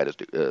back and got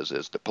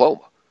his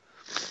diploma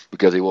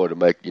because he wanted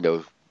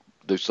to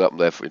do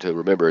something to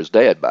remember his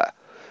dad by.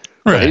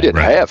 Right, but he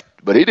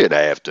didn't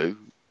have to.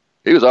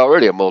 He was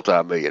already a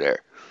multimillionaire.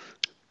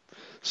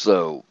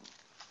 So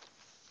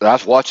I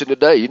was watching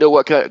today. You know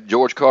what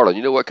George Carlin?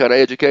 You know what kind of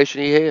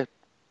education he had?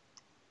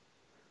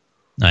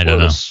 I don't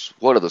know.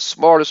 One of the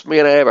smartest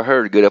men I ever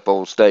heard get up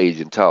on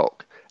stage and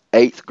talk.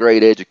 8th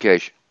grade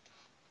education.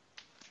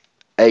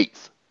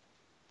 8th.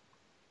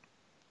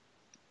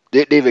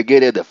 Didn't even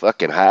get into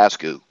fucking high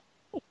school.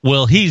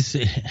 Well,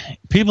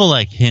 people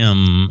like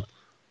him.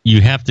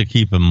 You have to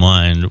keep in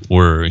mind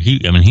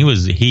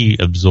he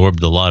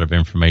absorbed a lot of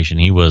information.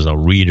 He was a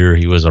reader.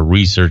 He was a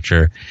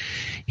researcher.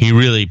 He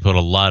really put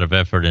a lot of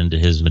effort into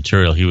his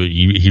material.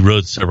 He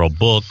wrote several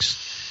books.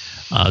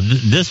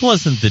 This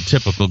wasn't the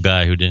typical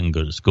guy who didn't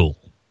go to school.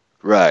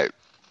 Right.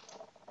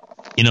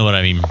 You know what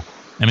I mean?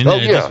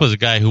 This was a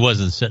guy who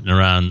wasn't sitting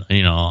around,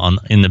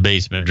 in the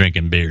basement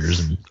drinking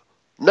beers.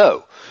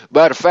 No.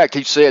 Matter of fact,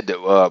 he said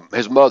that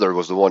his mother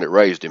was the one that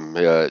raised him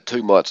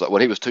 2 months. When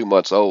he was 2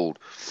 months old,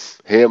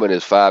 him and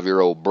his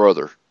 5-year-old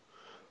brother,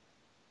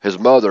 his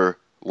mother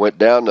went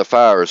down the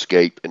fire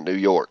escape in New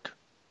York,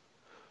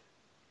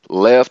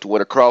 left,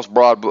 went across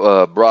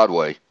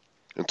Broadway,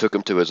 and took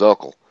him to his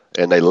uncle,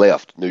 and they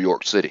left New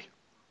York City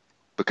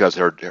because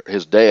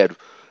his dad,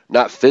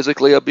 not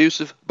physically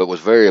abusive, but was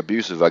very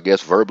abusive, I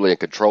guess, verbally and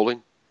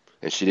controlling,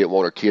 and she didn't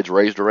want her kids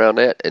raised around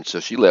that, and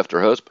so she left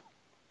her husband.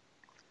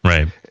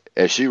 Right.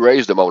 And she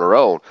raised them on her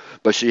own,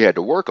 but she had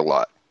to work a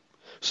lot.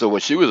 So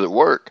when she was at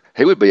work,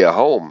 he would be at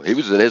home. He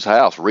was in his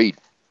house reading,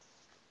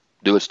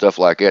 doing stuff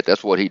like that.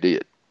 That's what he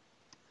did.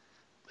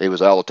 He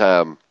was all the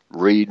time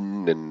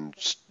reading, and,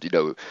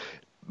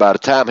 by the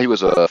time he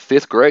was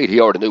 5th grade, he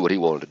already knew what he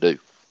wanted to do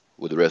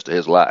with the rest of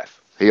his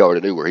life. He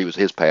already knew where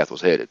his path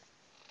was headed.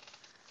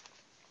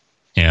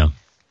 Yeah.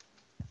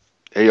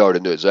 He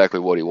already knew exactly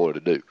what he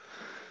wanted to do.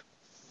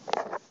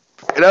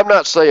 And I'm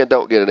not saying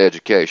don't get an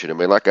education.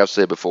 Like I've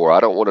said before,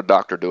 I don't want a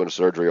doctor doing a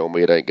surgery on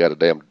me that ain't got a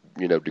damn,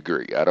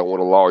 degree. I don't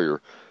want a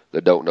lawyer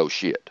that don't know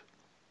shit.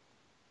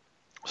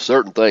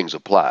 Certain things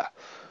apply.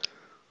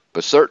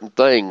 But certain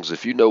things,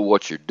 if you know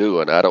what you're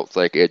doing, I don't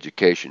think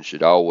education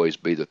should always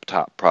be the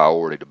top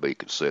priority to be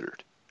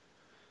considered.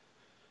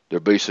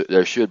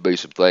 There should be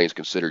some things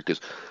considered,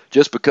 because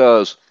just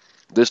because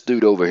this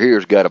dude over here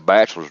has got a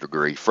bachelor's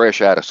degree,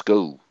 fresh out of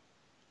school,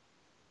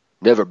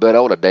 never been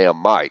on a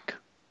damn mic,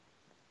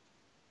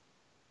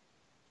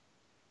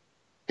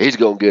 he's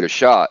going to get a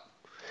shot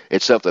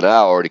at something I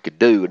already could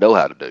do and know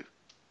how to do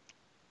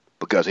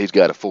because he's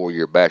got a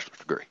 4-year bachelor's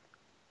degree.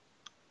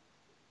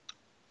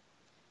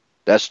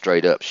 That's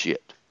straight up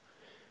shit.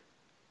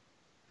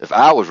 If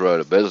I was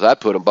running a business,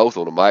 I'd put them both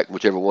on the mic, and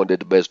whichever one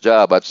did the best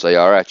job, I'd say,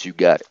 all right, you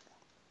got it.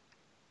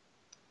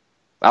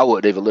 I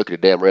wouldn't even look at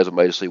a damn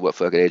resume to see what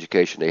fucking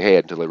education they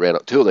had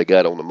until they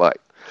got on the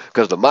mic.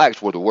 Because the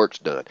mic's where the work's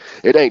done.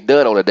 It ain't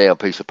done on a damn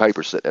piece of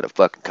paper sitting at a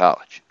fucking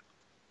college.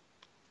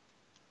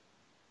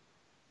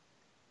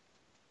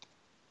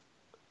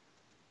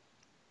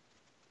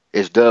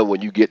 It's done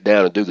when you get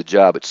down and do the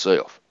job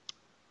itself.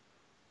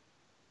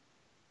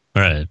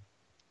 Right.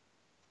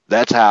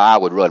 That's how I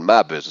would run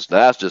my business. Now,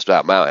 that's just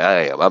how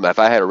I am. If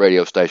I had a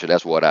radio station,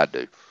 that's what I'd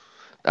do.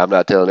 I'm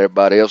not telling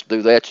everybody else to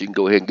do that. You can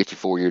go ahead and get your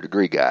 4-year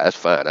degree, guy. That's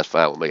fine. That's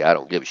fine with me. I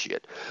don't give a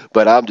shit.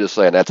 But I'm just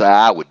saying that's how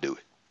I would do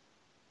it.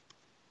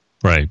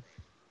 Right.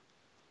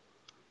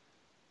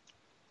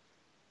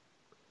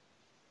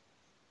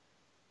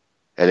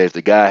 And if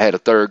the guy had a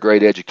 3rd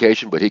grade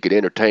education, but he could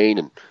entertain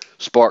and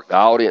spark the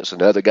audience,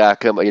 and the other guy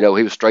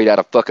he was straight out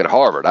of fucking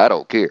Harvard, I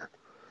don't care.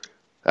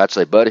 I'd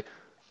say, buddy,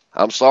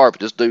 I'm sorry, but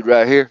this dude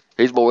right here,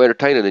 he's more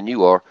entertaining than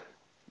you are.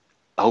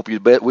 I hope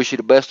wish you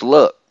the best of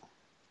luck,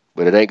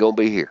 but it ain't going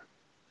to be here.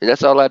 And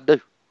that's all I'd do.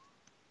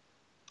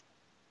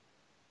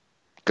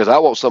 Because I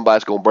want somebody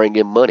that's going to bring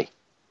in money,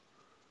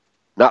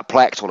 not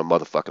plaques on a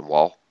motherfucking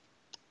wall.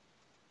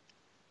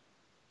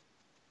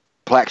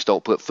 Plaques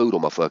don't put food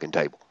on my fucking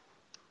table.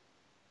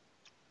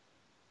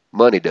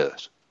 Money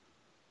does.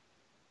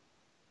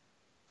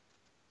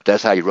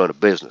 That's how you run a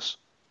business.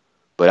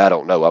 But I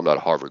don't know. I'm not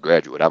a Harvard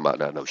graduate. I might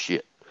not know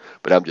shit.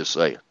 But I'm just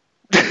saying.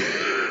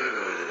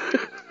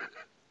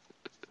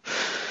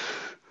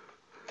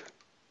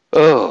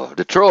 Oh,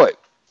 Detroit.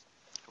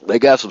 They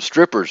got some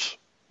strippers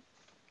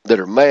that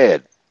are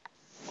mad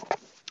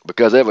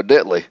because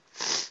evidently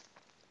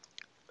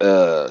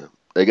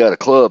they got a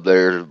club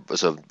there.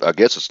 So I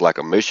guess it's like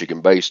a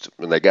Michigan-based,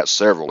 and they got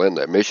several in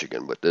there,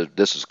 Michigan, but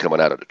this is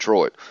coming out of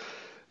Detroit,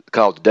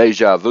 called the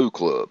Deja Vu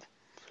Club.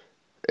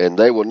 and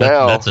they will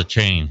now. That's a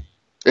chain.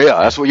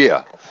 Yeah, that's what.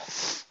 Yeah,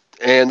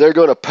 and they're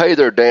going to pay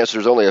their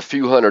dancers only a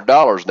few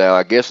 $100s now,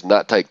 I guess, and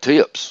not take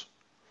tips.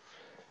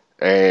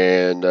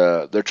 And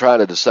they're trying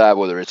to decide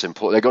whether it's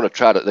They're going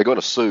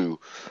to sue,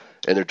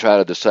 and they're trying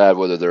to decide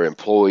whether they're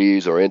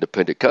employees or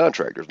independent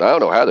contractors. Now, I don't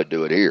know how they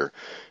do it here,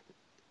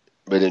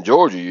 but in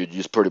Georgia, you're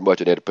just pretty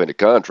much an independent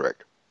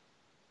contractor.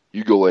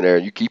 You go in there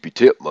and you keep your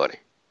tip money.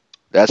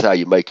 That's how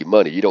you make your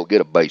money. You don't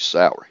get a base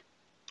salary.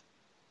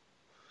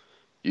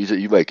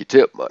 You make your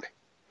tip money.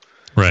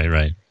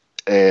 Right.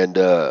 And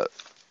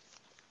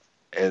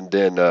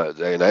then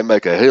they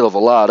make a hell of a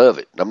lot of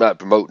it. I'm not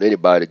promoting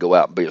anybody to go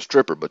out and be a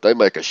stripper, but they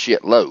make a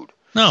shit load.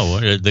 No,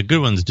 the good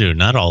ones do.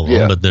 Not all of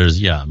them, but there's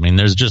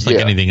just like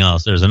anything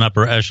else. There's an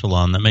upper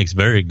echelon that makes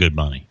very good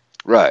money.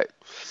 Right.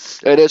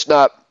 And it's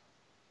not,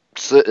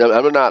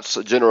 I'm not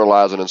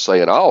generalizing and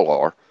saying all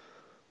are,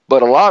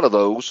 but a lot of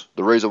those,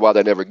 the reason why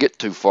they never get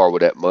too far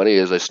with that money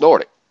is they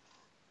snort it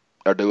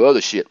or do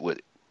other shit with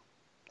it.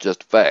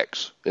 Just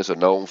facts. It's a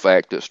known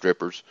fact that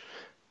strippers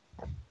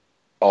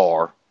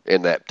are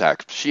in that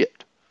type of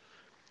shit.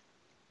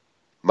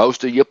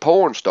 Most of your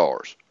porn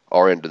stars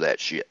are into that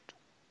shit.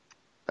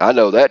 I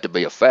know that to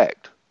be a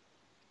fact.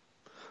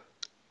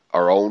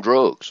 Are on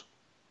drugs.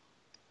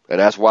 And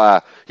that's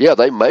why,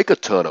 they make a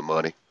ton of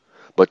money,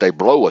 but they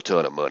blow a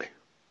ton of money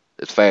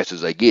as fast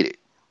as they get it.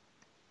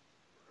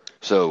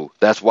 So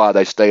that's why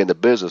they stay in the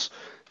business.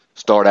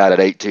 Start out at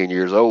 18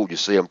 years old. You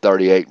see them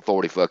 38 and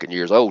 40 fucking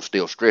years old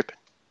still stripping.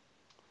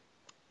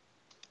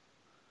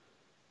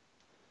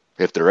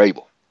 If they're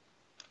able.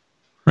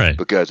 Right.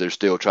 Because they're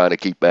still trying to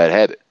keep that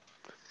habit.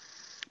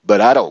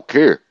 But I don't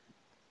care.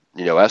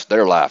 That's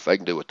their life. They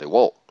can do what they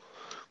want.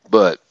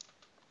 But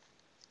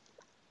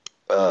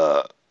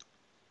I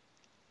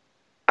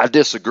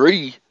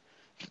disagree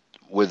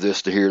with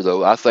this to here,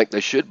 though. I think they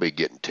should be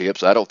getting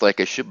tips. I don't think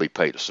they should be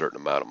paid a certain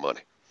amount of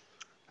money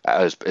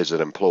as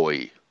an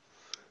employee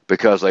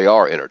because they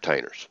are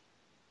entertainers.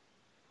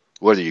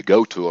 Whether you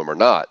go to them or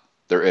not,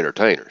 they're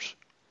entertainers.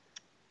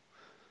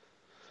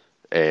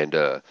 And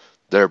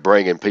they're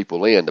bringing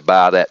people in to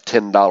buy that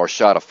 $10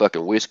 shot of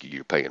fucking whiskey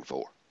you're paying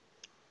for.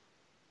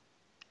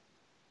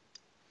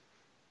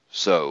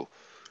 So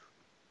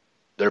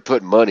they're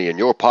putting money in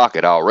your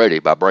pocket already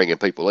by bringing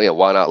people in.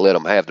 Why not let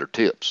them have their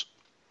tips?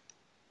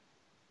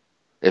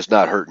 It's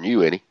not hurting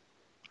you any.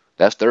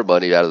 That's their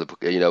money out of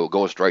the,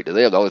 going straight to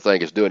them. The only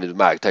thing it's doing is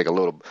might take a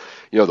little,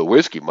 the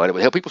whiskey money,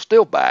 but hell, people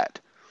still buy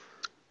it.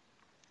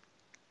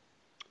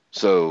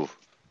 So,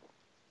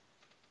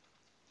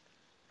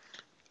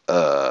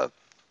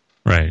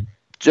 right.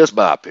 Just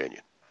my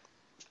opinion.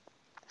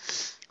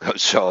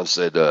 Sean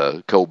said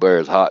Colbert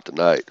is hot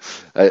tonight.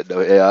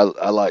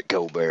 I like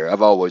Colbert.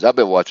 I've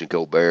been watching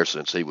Colbert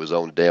since he was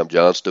on the damn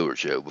Jon Stewart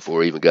show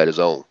before he even got his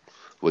own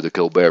with the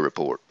Colbert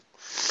Report.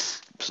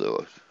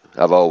 So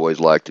I've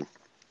always liked him.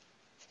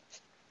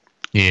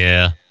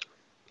 Yeah.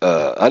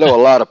 I know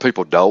a lot of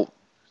people don't.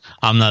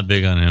 I'm not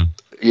big on him.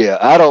 Yeah,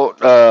 I don't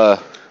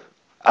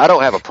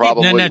have a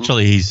problem with him.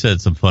 Naturally, he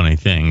said some funny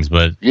things,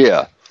 but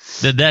yeah.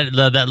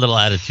 That little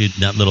attitude,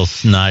 that little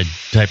snide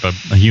type of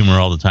humor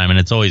all the time, and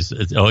it always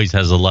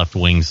has a left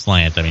wing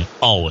slant. I mean,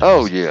 always.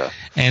 Oh yeah.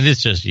 And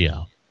it's just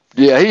Yeah,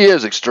 he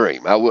is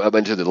extreme. I've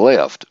been to the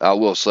left. I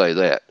will say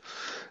that,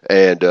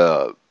 and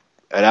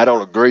I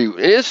don't agree.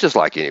 It's just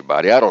like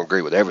anybody. I don't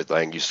agree with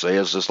everything you say.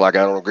 It's just like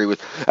I don't agree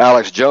with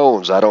Alex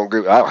Jones. I don't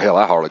agree.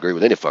 I hardly agree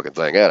with any fucking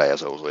thing that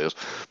asshole says.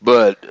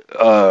 But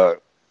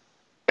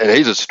and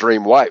he's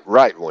extreme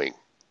right wing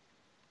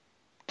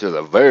to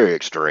the very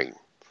extreme.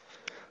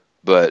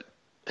 But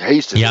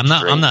he's just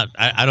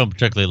I don't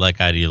particularly like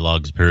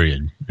ideologues,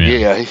 period.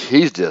 Yeah,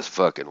 he's just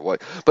fucking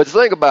white. But the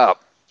thing about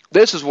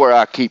this is where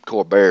I keep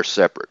Colbert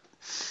separate.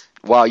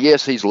 While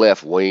yes, he's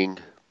left wing,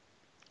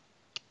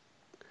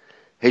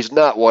 he's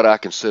not what I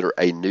consider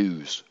a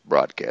news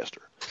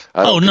broadcaster.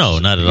 No,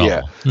 not at all.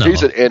 Yeah, no.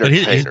 He's an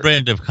entertainer. But his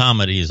brand of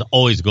comedy is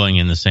always going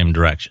in the same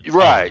direction.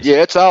 Right? Always. Yeah,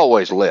 it's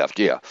always left.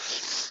 Yeah,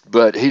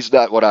 but he's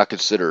not what I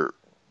consider.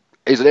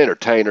 He's an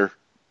entertainer.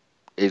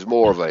 He's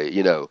more of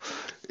a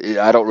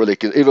I don't really,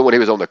 even when he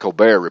was on the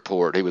Colbert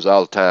Report, he was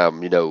all the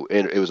time,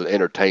 it was an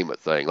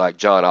entertainment thing. Like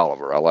John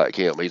Oliver, I like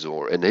him. He's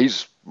more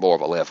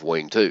of a left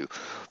wing too,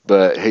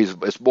 but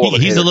it's more.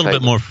 He's a little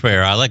bit more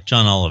fair. I like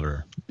John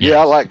Oliver. Yeah,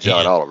 I like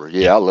John Oliver.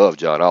 Yeah, I love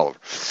John Oliver,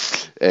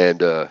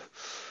 and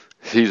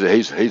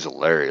he's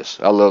hilarious.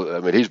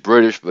 He's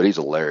British, but he's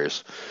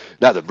hilarious.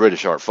 Not that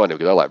British aren't funny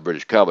because I like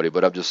British comedy,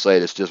 but I'm just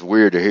saying it's just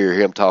weird to hear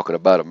him talking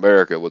about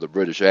America with a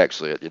British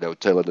accent,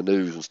 telling the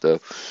news and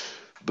stuff.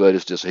 But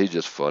he's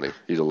just funny.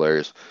 He's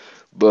hilarious.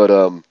 But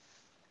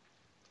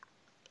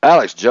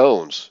Alex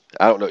Jones,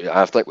 I don't know.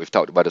 I think we've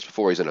talked about this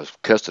before. He's in a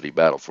custody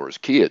battle for his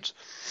kids,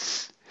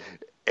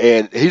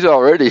 and he's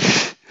already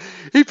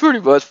he pretty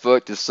much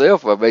fucked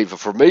himself. I mean,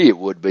 for me, it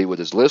would be with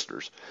his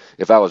listeners.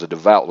 If I was a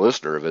devout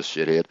listener of this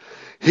shithead,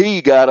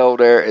 he got on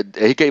there and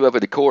he came up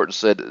in the court and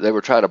said they were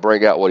trying to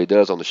bring out what he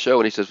does on the show,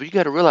 and he says, "Well, you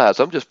got to realize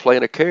I'm just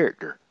playing a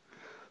character.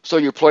 So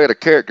you're playing a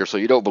character, so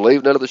you don't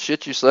believe none of the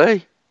shit you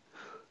say."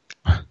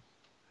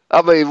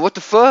 I mean, what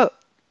the fuck?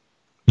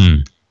 Hmm.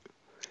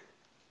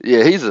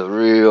 Yeah, he's a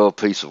real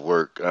piece of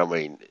work. I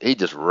mean, he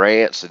just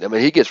rants. And, I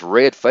mean, he gets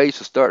red-faced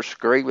and starts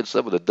screaming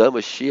some of the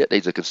dumbest shit.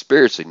 He's a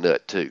conspiracy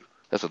nut, too.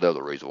 That's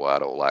another reason why I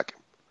don't like him.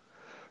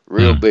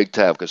 Real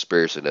big-time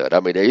conspiracy nut. I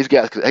mean, he's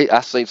got.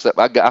 I seen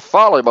something. I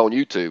follow him on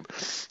YouTube,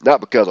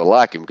 not because I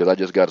like him, because I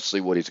just got to see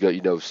what he's got.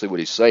 See what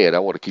he's saying. I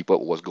want to keep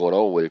up with what's going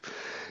on with him.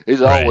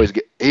 He's always.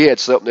 He had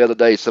something the other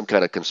day, some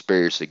kind of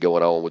conspiracy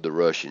going on with the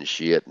Russian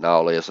shit and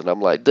all this, and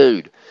I'm like,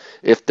 dude,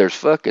 if there's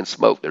fucking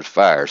smoke, there's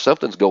fire.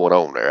 Something's going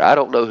on there. I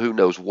don't know who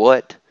knows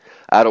what.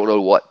 I don't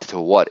know to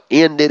what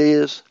end it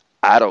is.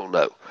 I don't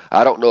know.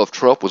 I don't know if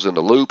Trump was in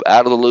the loop,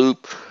 out of the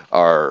loop,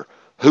 or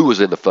who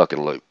was in the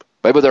fucking loop.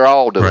 Maybe they're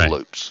all doing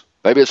loops.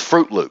 Maybe it's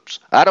Fruit Loops.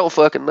 I don't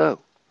fucking know.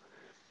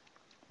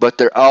 But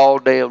they're all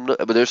damn.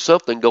 But there's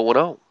something going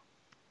on.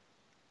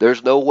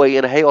 There's no way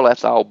in hell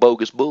that's all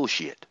bogus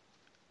bullshit.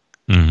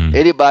 Mm-hmm.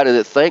 Anybody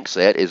that thinks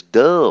that is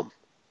dumb.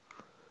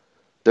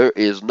 There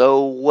is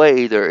no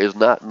way. There is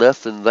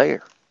nothing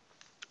there.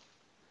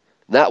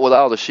 Not with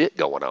all the shit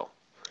going on.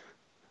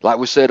 Like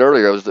we said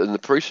earlier, I was in the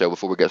pre-show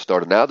before we got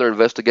started. Now they're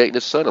investigating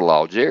his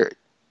son-in-law, Jared.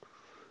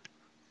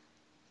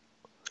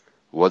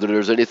 Whether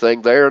there's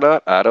anything there or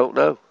not, I don't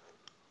know.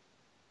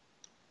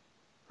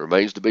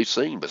 Remains to be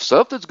seen. But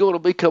something's going to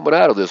be coming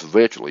out of this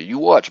eventually. You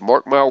watch,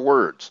 mark my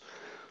words.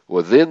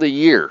 Within the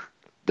year,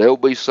 there'll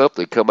be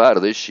something come out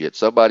of this shit.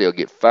 Somebody will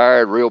get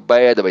fired real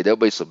bad. I mean, there'll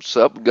be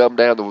something come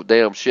down the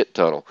damn shit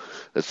tunnel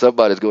that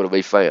somebody's going to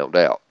be found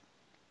out.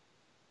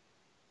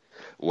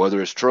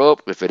 Whether it's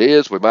Trump, if it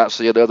is, we might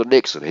see another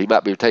Nixon. He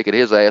might be taking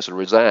his ass and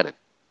resigning.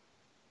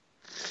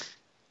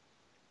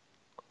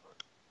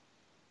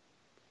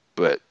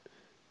 But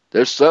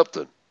there's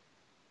something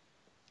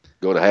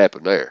going to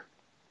happen there.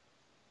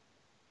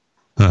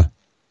 Huh.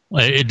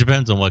 Well, it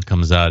depends on what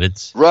comes out.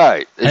 It's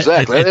right,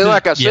 exactly. And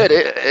like I said,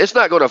 it's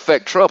not going to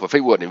affect Trump if he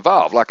wasn't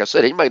involved. Like I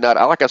said, he may not.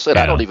 Like I said,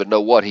 I don't even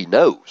know what he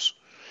knows,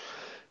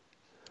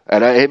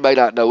 and he may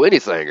not know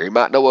anything, or he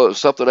might know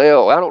something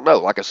else. I don't know.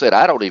 Like I said,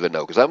 I don't even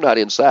know because I'm not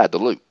inside the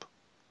loop.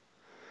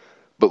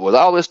 But with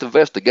all this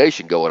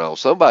investigation going on,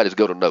 somebody's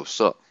going to know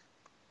something.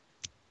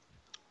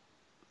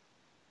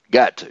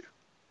 Got to.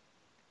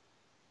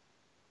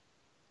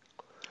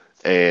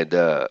 And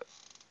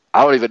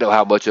I don't even know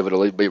how much of it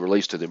will be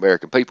released to the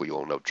American people. You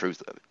won't know the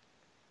truth of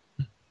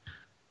it.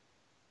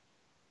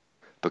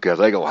 Because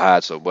they're going to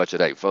hide so much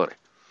it ain't funny.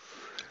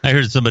 I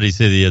heard somebody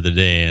say the other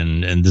day,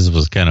 and this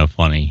was kind of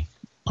funny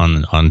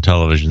on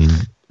television,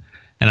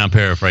 and I'm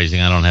paraphrasing.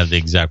 I don't have the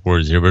exact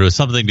words here, but it was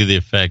something to the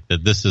effect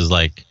that this is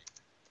like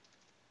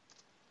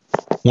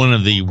one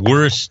of the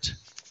worst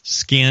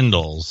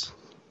scandals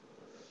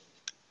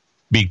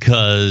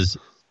because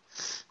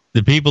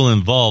the people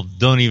involved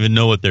don't even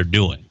know what they're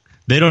doing.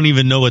 They don't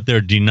even know what they're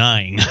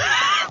denying.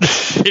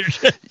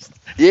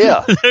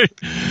 Yeah.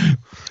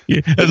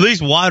 At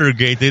least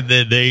Watergate,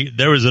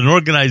 there was an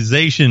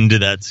organization to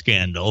that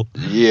scandal.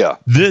 Yeah.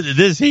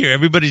 This here,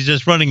 everybody's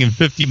just running in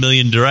 50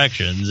 million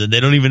directions, and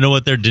they don't even know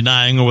what they're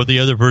denying or what the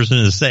other person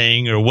is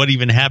saying or what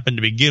even happened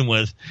to begin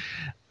with.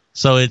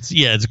 So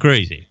it's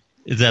crazy.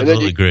 It's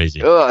absolutely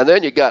crazy. And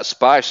then you got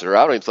Spicer.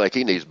 I don't even think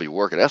he needs to be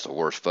working. That's the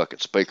worst fucking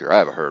speaker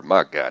I ever heard in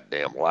my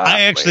goddamn life.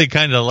 I actually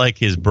kind of like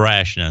his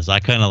brashness. I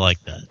kind of like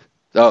that.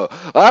 No,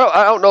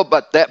 I don't know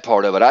about that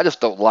part of it. I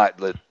just don't like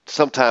that.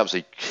 Sometimes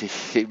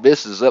he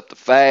messes up the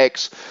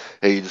facts.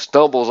 He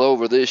stumbles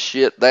over this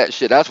shit, that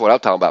shit. That's what I'm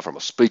talking about from a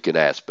speaking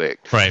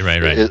aspect. Right.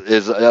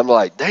 I'm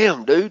like,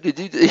 damn, dude, did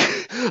you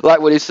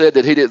like when he said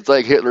that he didn't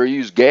think Hitler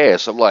used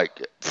gas? I'm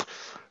like,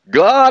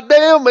 God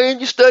damn, man,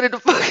 you studied the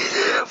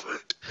fucking.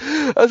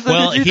 I said,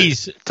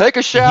 well, take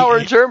a shower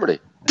in Germany.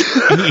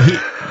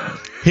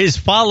 His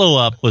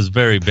follow-up was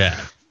very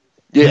bad.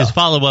 Yeah. His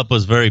follow-up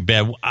was very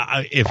bad.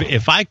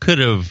 If I could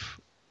have,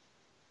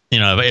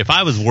 if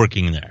I was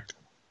working there,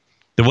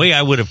 the way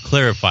I would have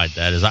clarified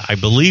that is I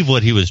believe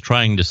what he was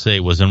trying to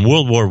say was in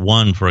World War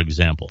I, for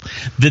example,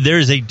 that there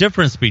is a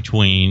difference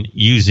between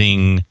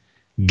using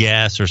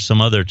gas or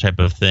some other type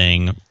of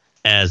thing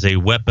as a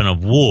weapon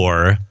of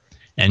war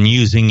and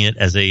using it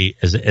as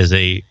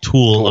a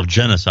tool of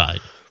genocide.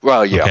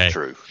 Well, yeah,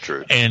 okay?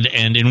 True. And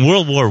in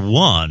World War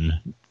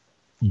I,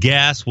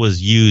 gas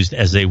was used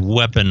as a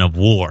weapon of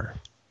war.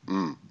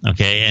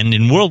 Okay, and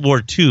in World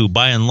War II,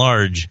 by and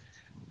large,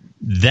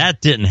 that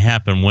didn't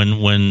happen.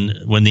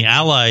 When the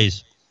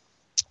Allies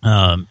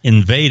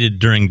invaded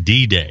during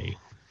D-Day,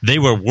 they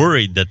were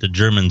worried that the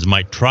Germans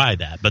might try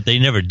that, but they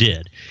never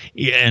did.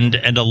 And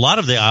a lot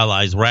of the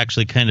Allies were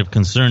actually kind of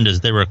concerned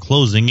as they were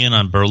closing in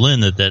on Berlin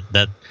that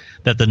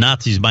the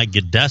Nazis might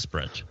get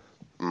desperate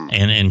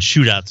and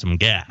shoot out some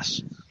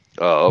gas.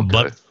 Oh,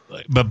 okay.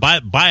 But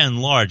by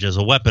and large, as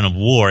a weapon of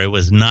war, it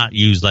was not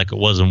used like it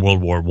was in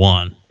World War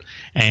I.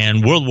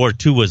 And World War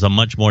II was a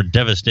much more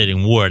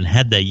devastating war, and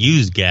had they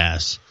used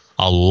gas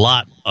a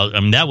lot,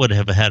 that would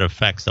have had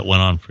effects that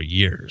went on for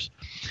years.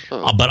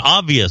 Oh. But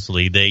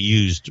obviously, they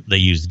used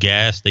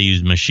gas, they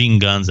used machine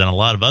guns, and a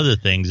lot of other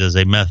things as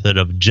a method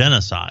of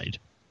genocide.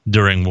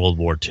 during World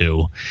War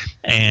II.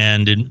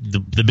 And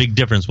the big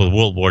difference with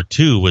World War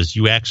II was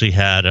you actually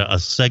had a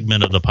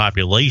segment of the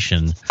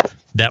population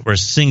that were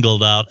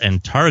singled out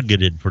and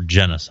targeted for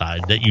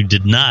genocide that you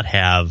did not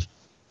have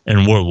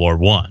in World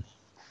War I.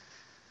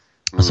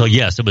 So,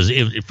 yes,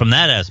 from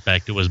that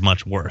aspect, it was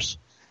much worse.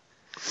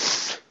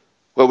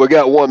 Well, we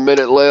got 1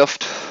 minute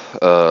left.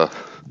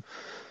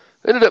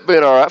 Ended up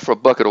being all right for a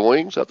bucket of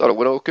wings. I thought it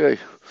went okay.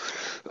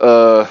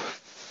 I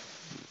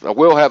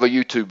will have a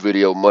YouTube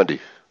video Monday.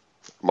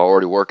 I'm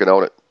already working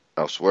on it.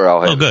 I swear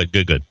I'll have it.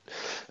 Good.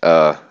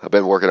 I've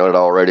been working on it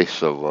already,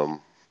 so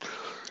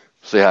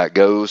see how it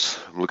goes.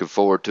 I'm looking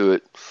forward to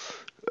it.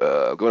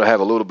 I'm going to have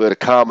a little bit of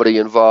comedy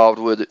involved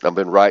with it. I've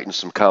been writing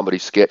some comedy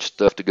sketch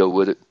stuff to go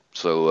with it,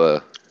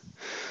 so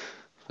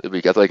I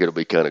think it'll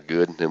be kind of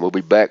good. And we'll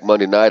be back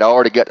Monday night. I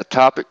already got the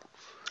topic.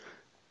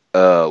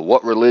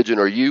 What religion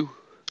are you?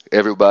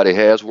 Everybody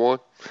has one.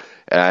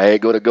 And I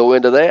ain't going to go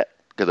into that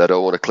because I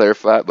don't want to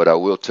clarify it, but I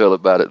will tell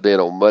about it then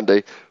on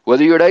Monday.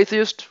 Whether you're an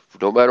atheist,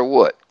 no matter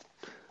what,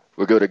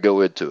 we're going to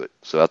go into it.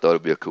 So I thought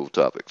it'd be a cool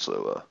topic.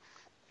 So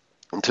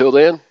until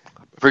then,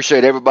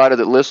 appreciate everybody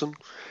that listened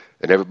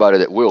and everybody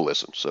that will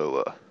listen.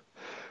 So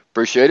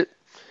appreciate it.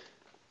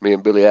 Me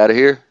and Billy out of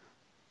here.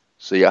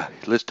 See ya.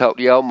 Let's talk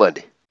to y'all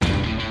Monday.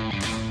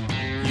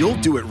 You'll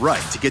do it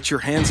right to get your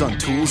hands on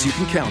tools you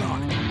can count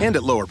on, and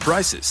at lower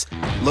prices.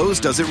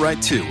 Lowe's does it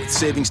right too with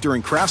savings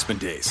during Craftsman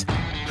Days.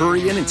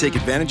 Hurry in and take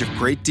advantage of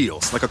great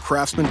deals like a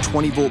Craftsman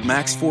 20-volt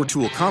Max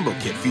 4-tool combo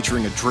kit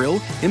featuring a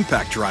drill,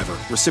 impact driver,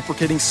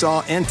 reciprocating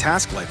saw, and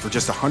task light for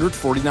just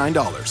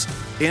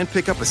 $149. And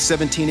pick up a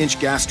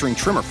 17-inch gas string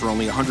trimmer for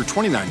only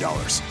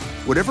 $129.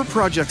 Whatever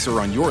projects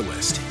are on your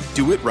list,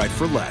 do it right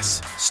for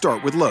less.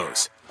 Start with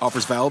Lowe's.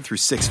 Offers valid through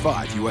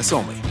 6/5 U.S.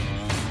 only.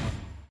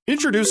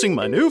 Introducing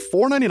my new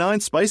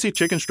 $4.99 Spicy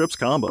Chicken Strips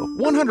Combo.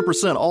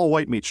 100%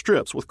 all-white meat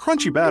strips with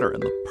crunchy batter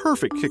and the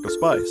perfect kick of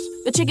spice.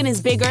 The chicken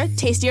is bigger,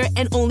 tastier,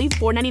 and only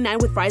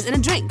 $4.99 with fries and a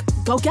drink.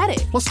 Go get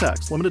it. Plus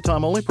tax. Limited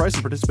time only. Price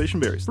and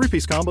participation varies.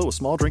 3-piece combo with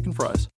small drink and fries.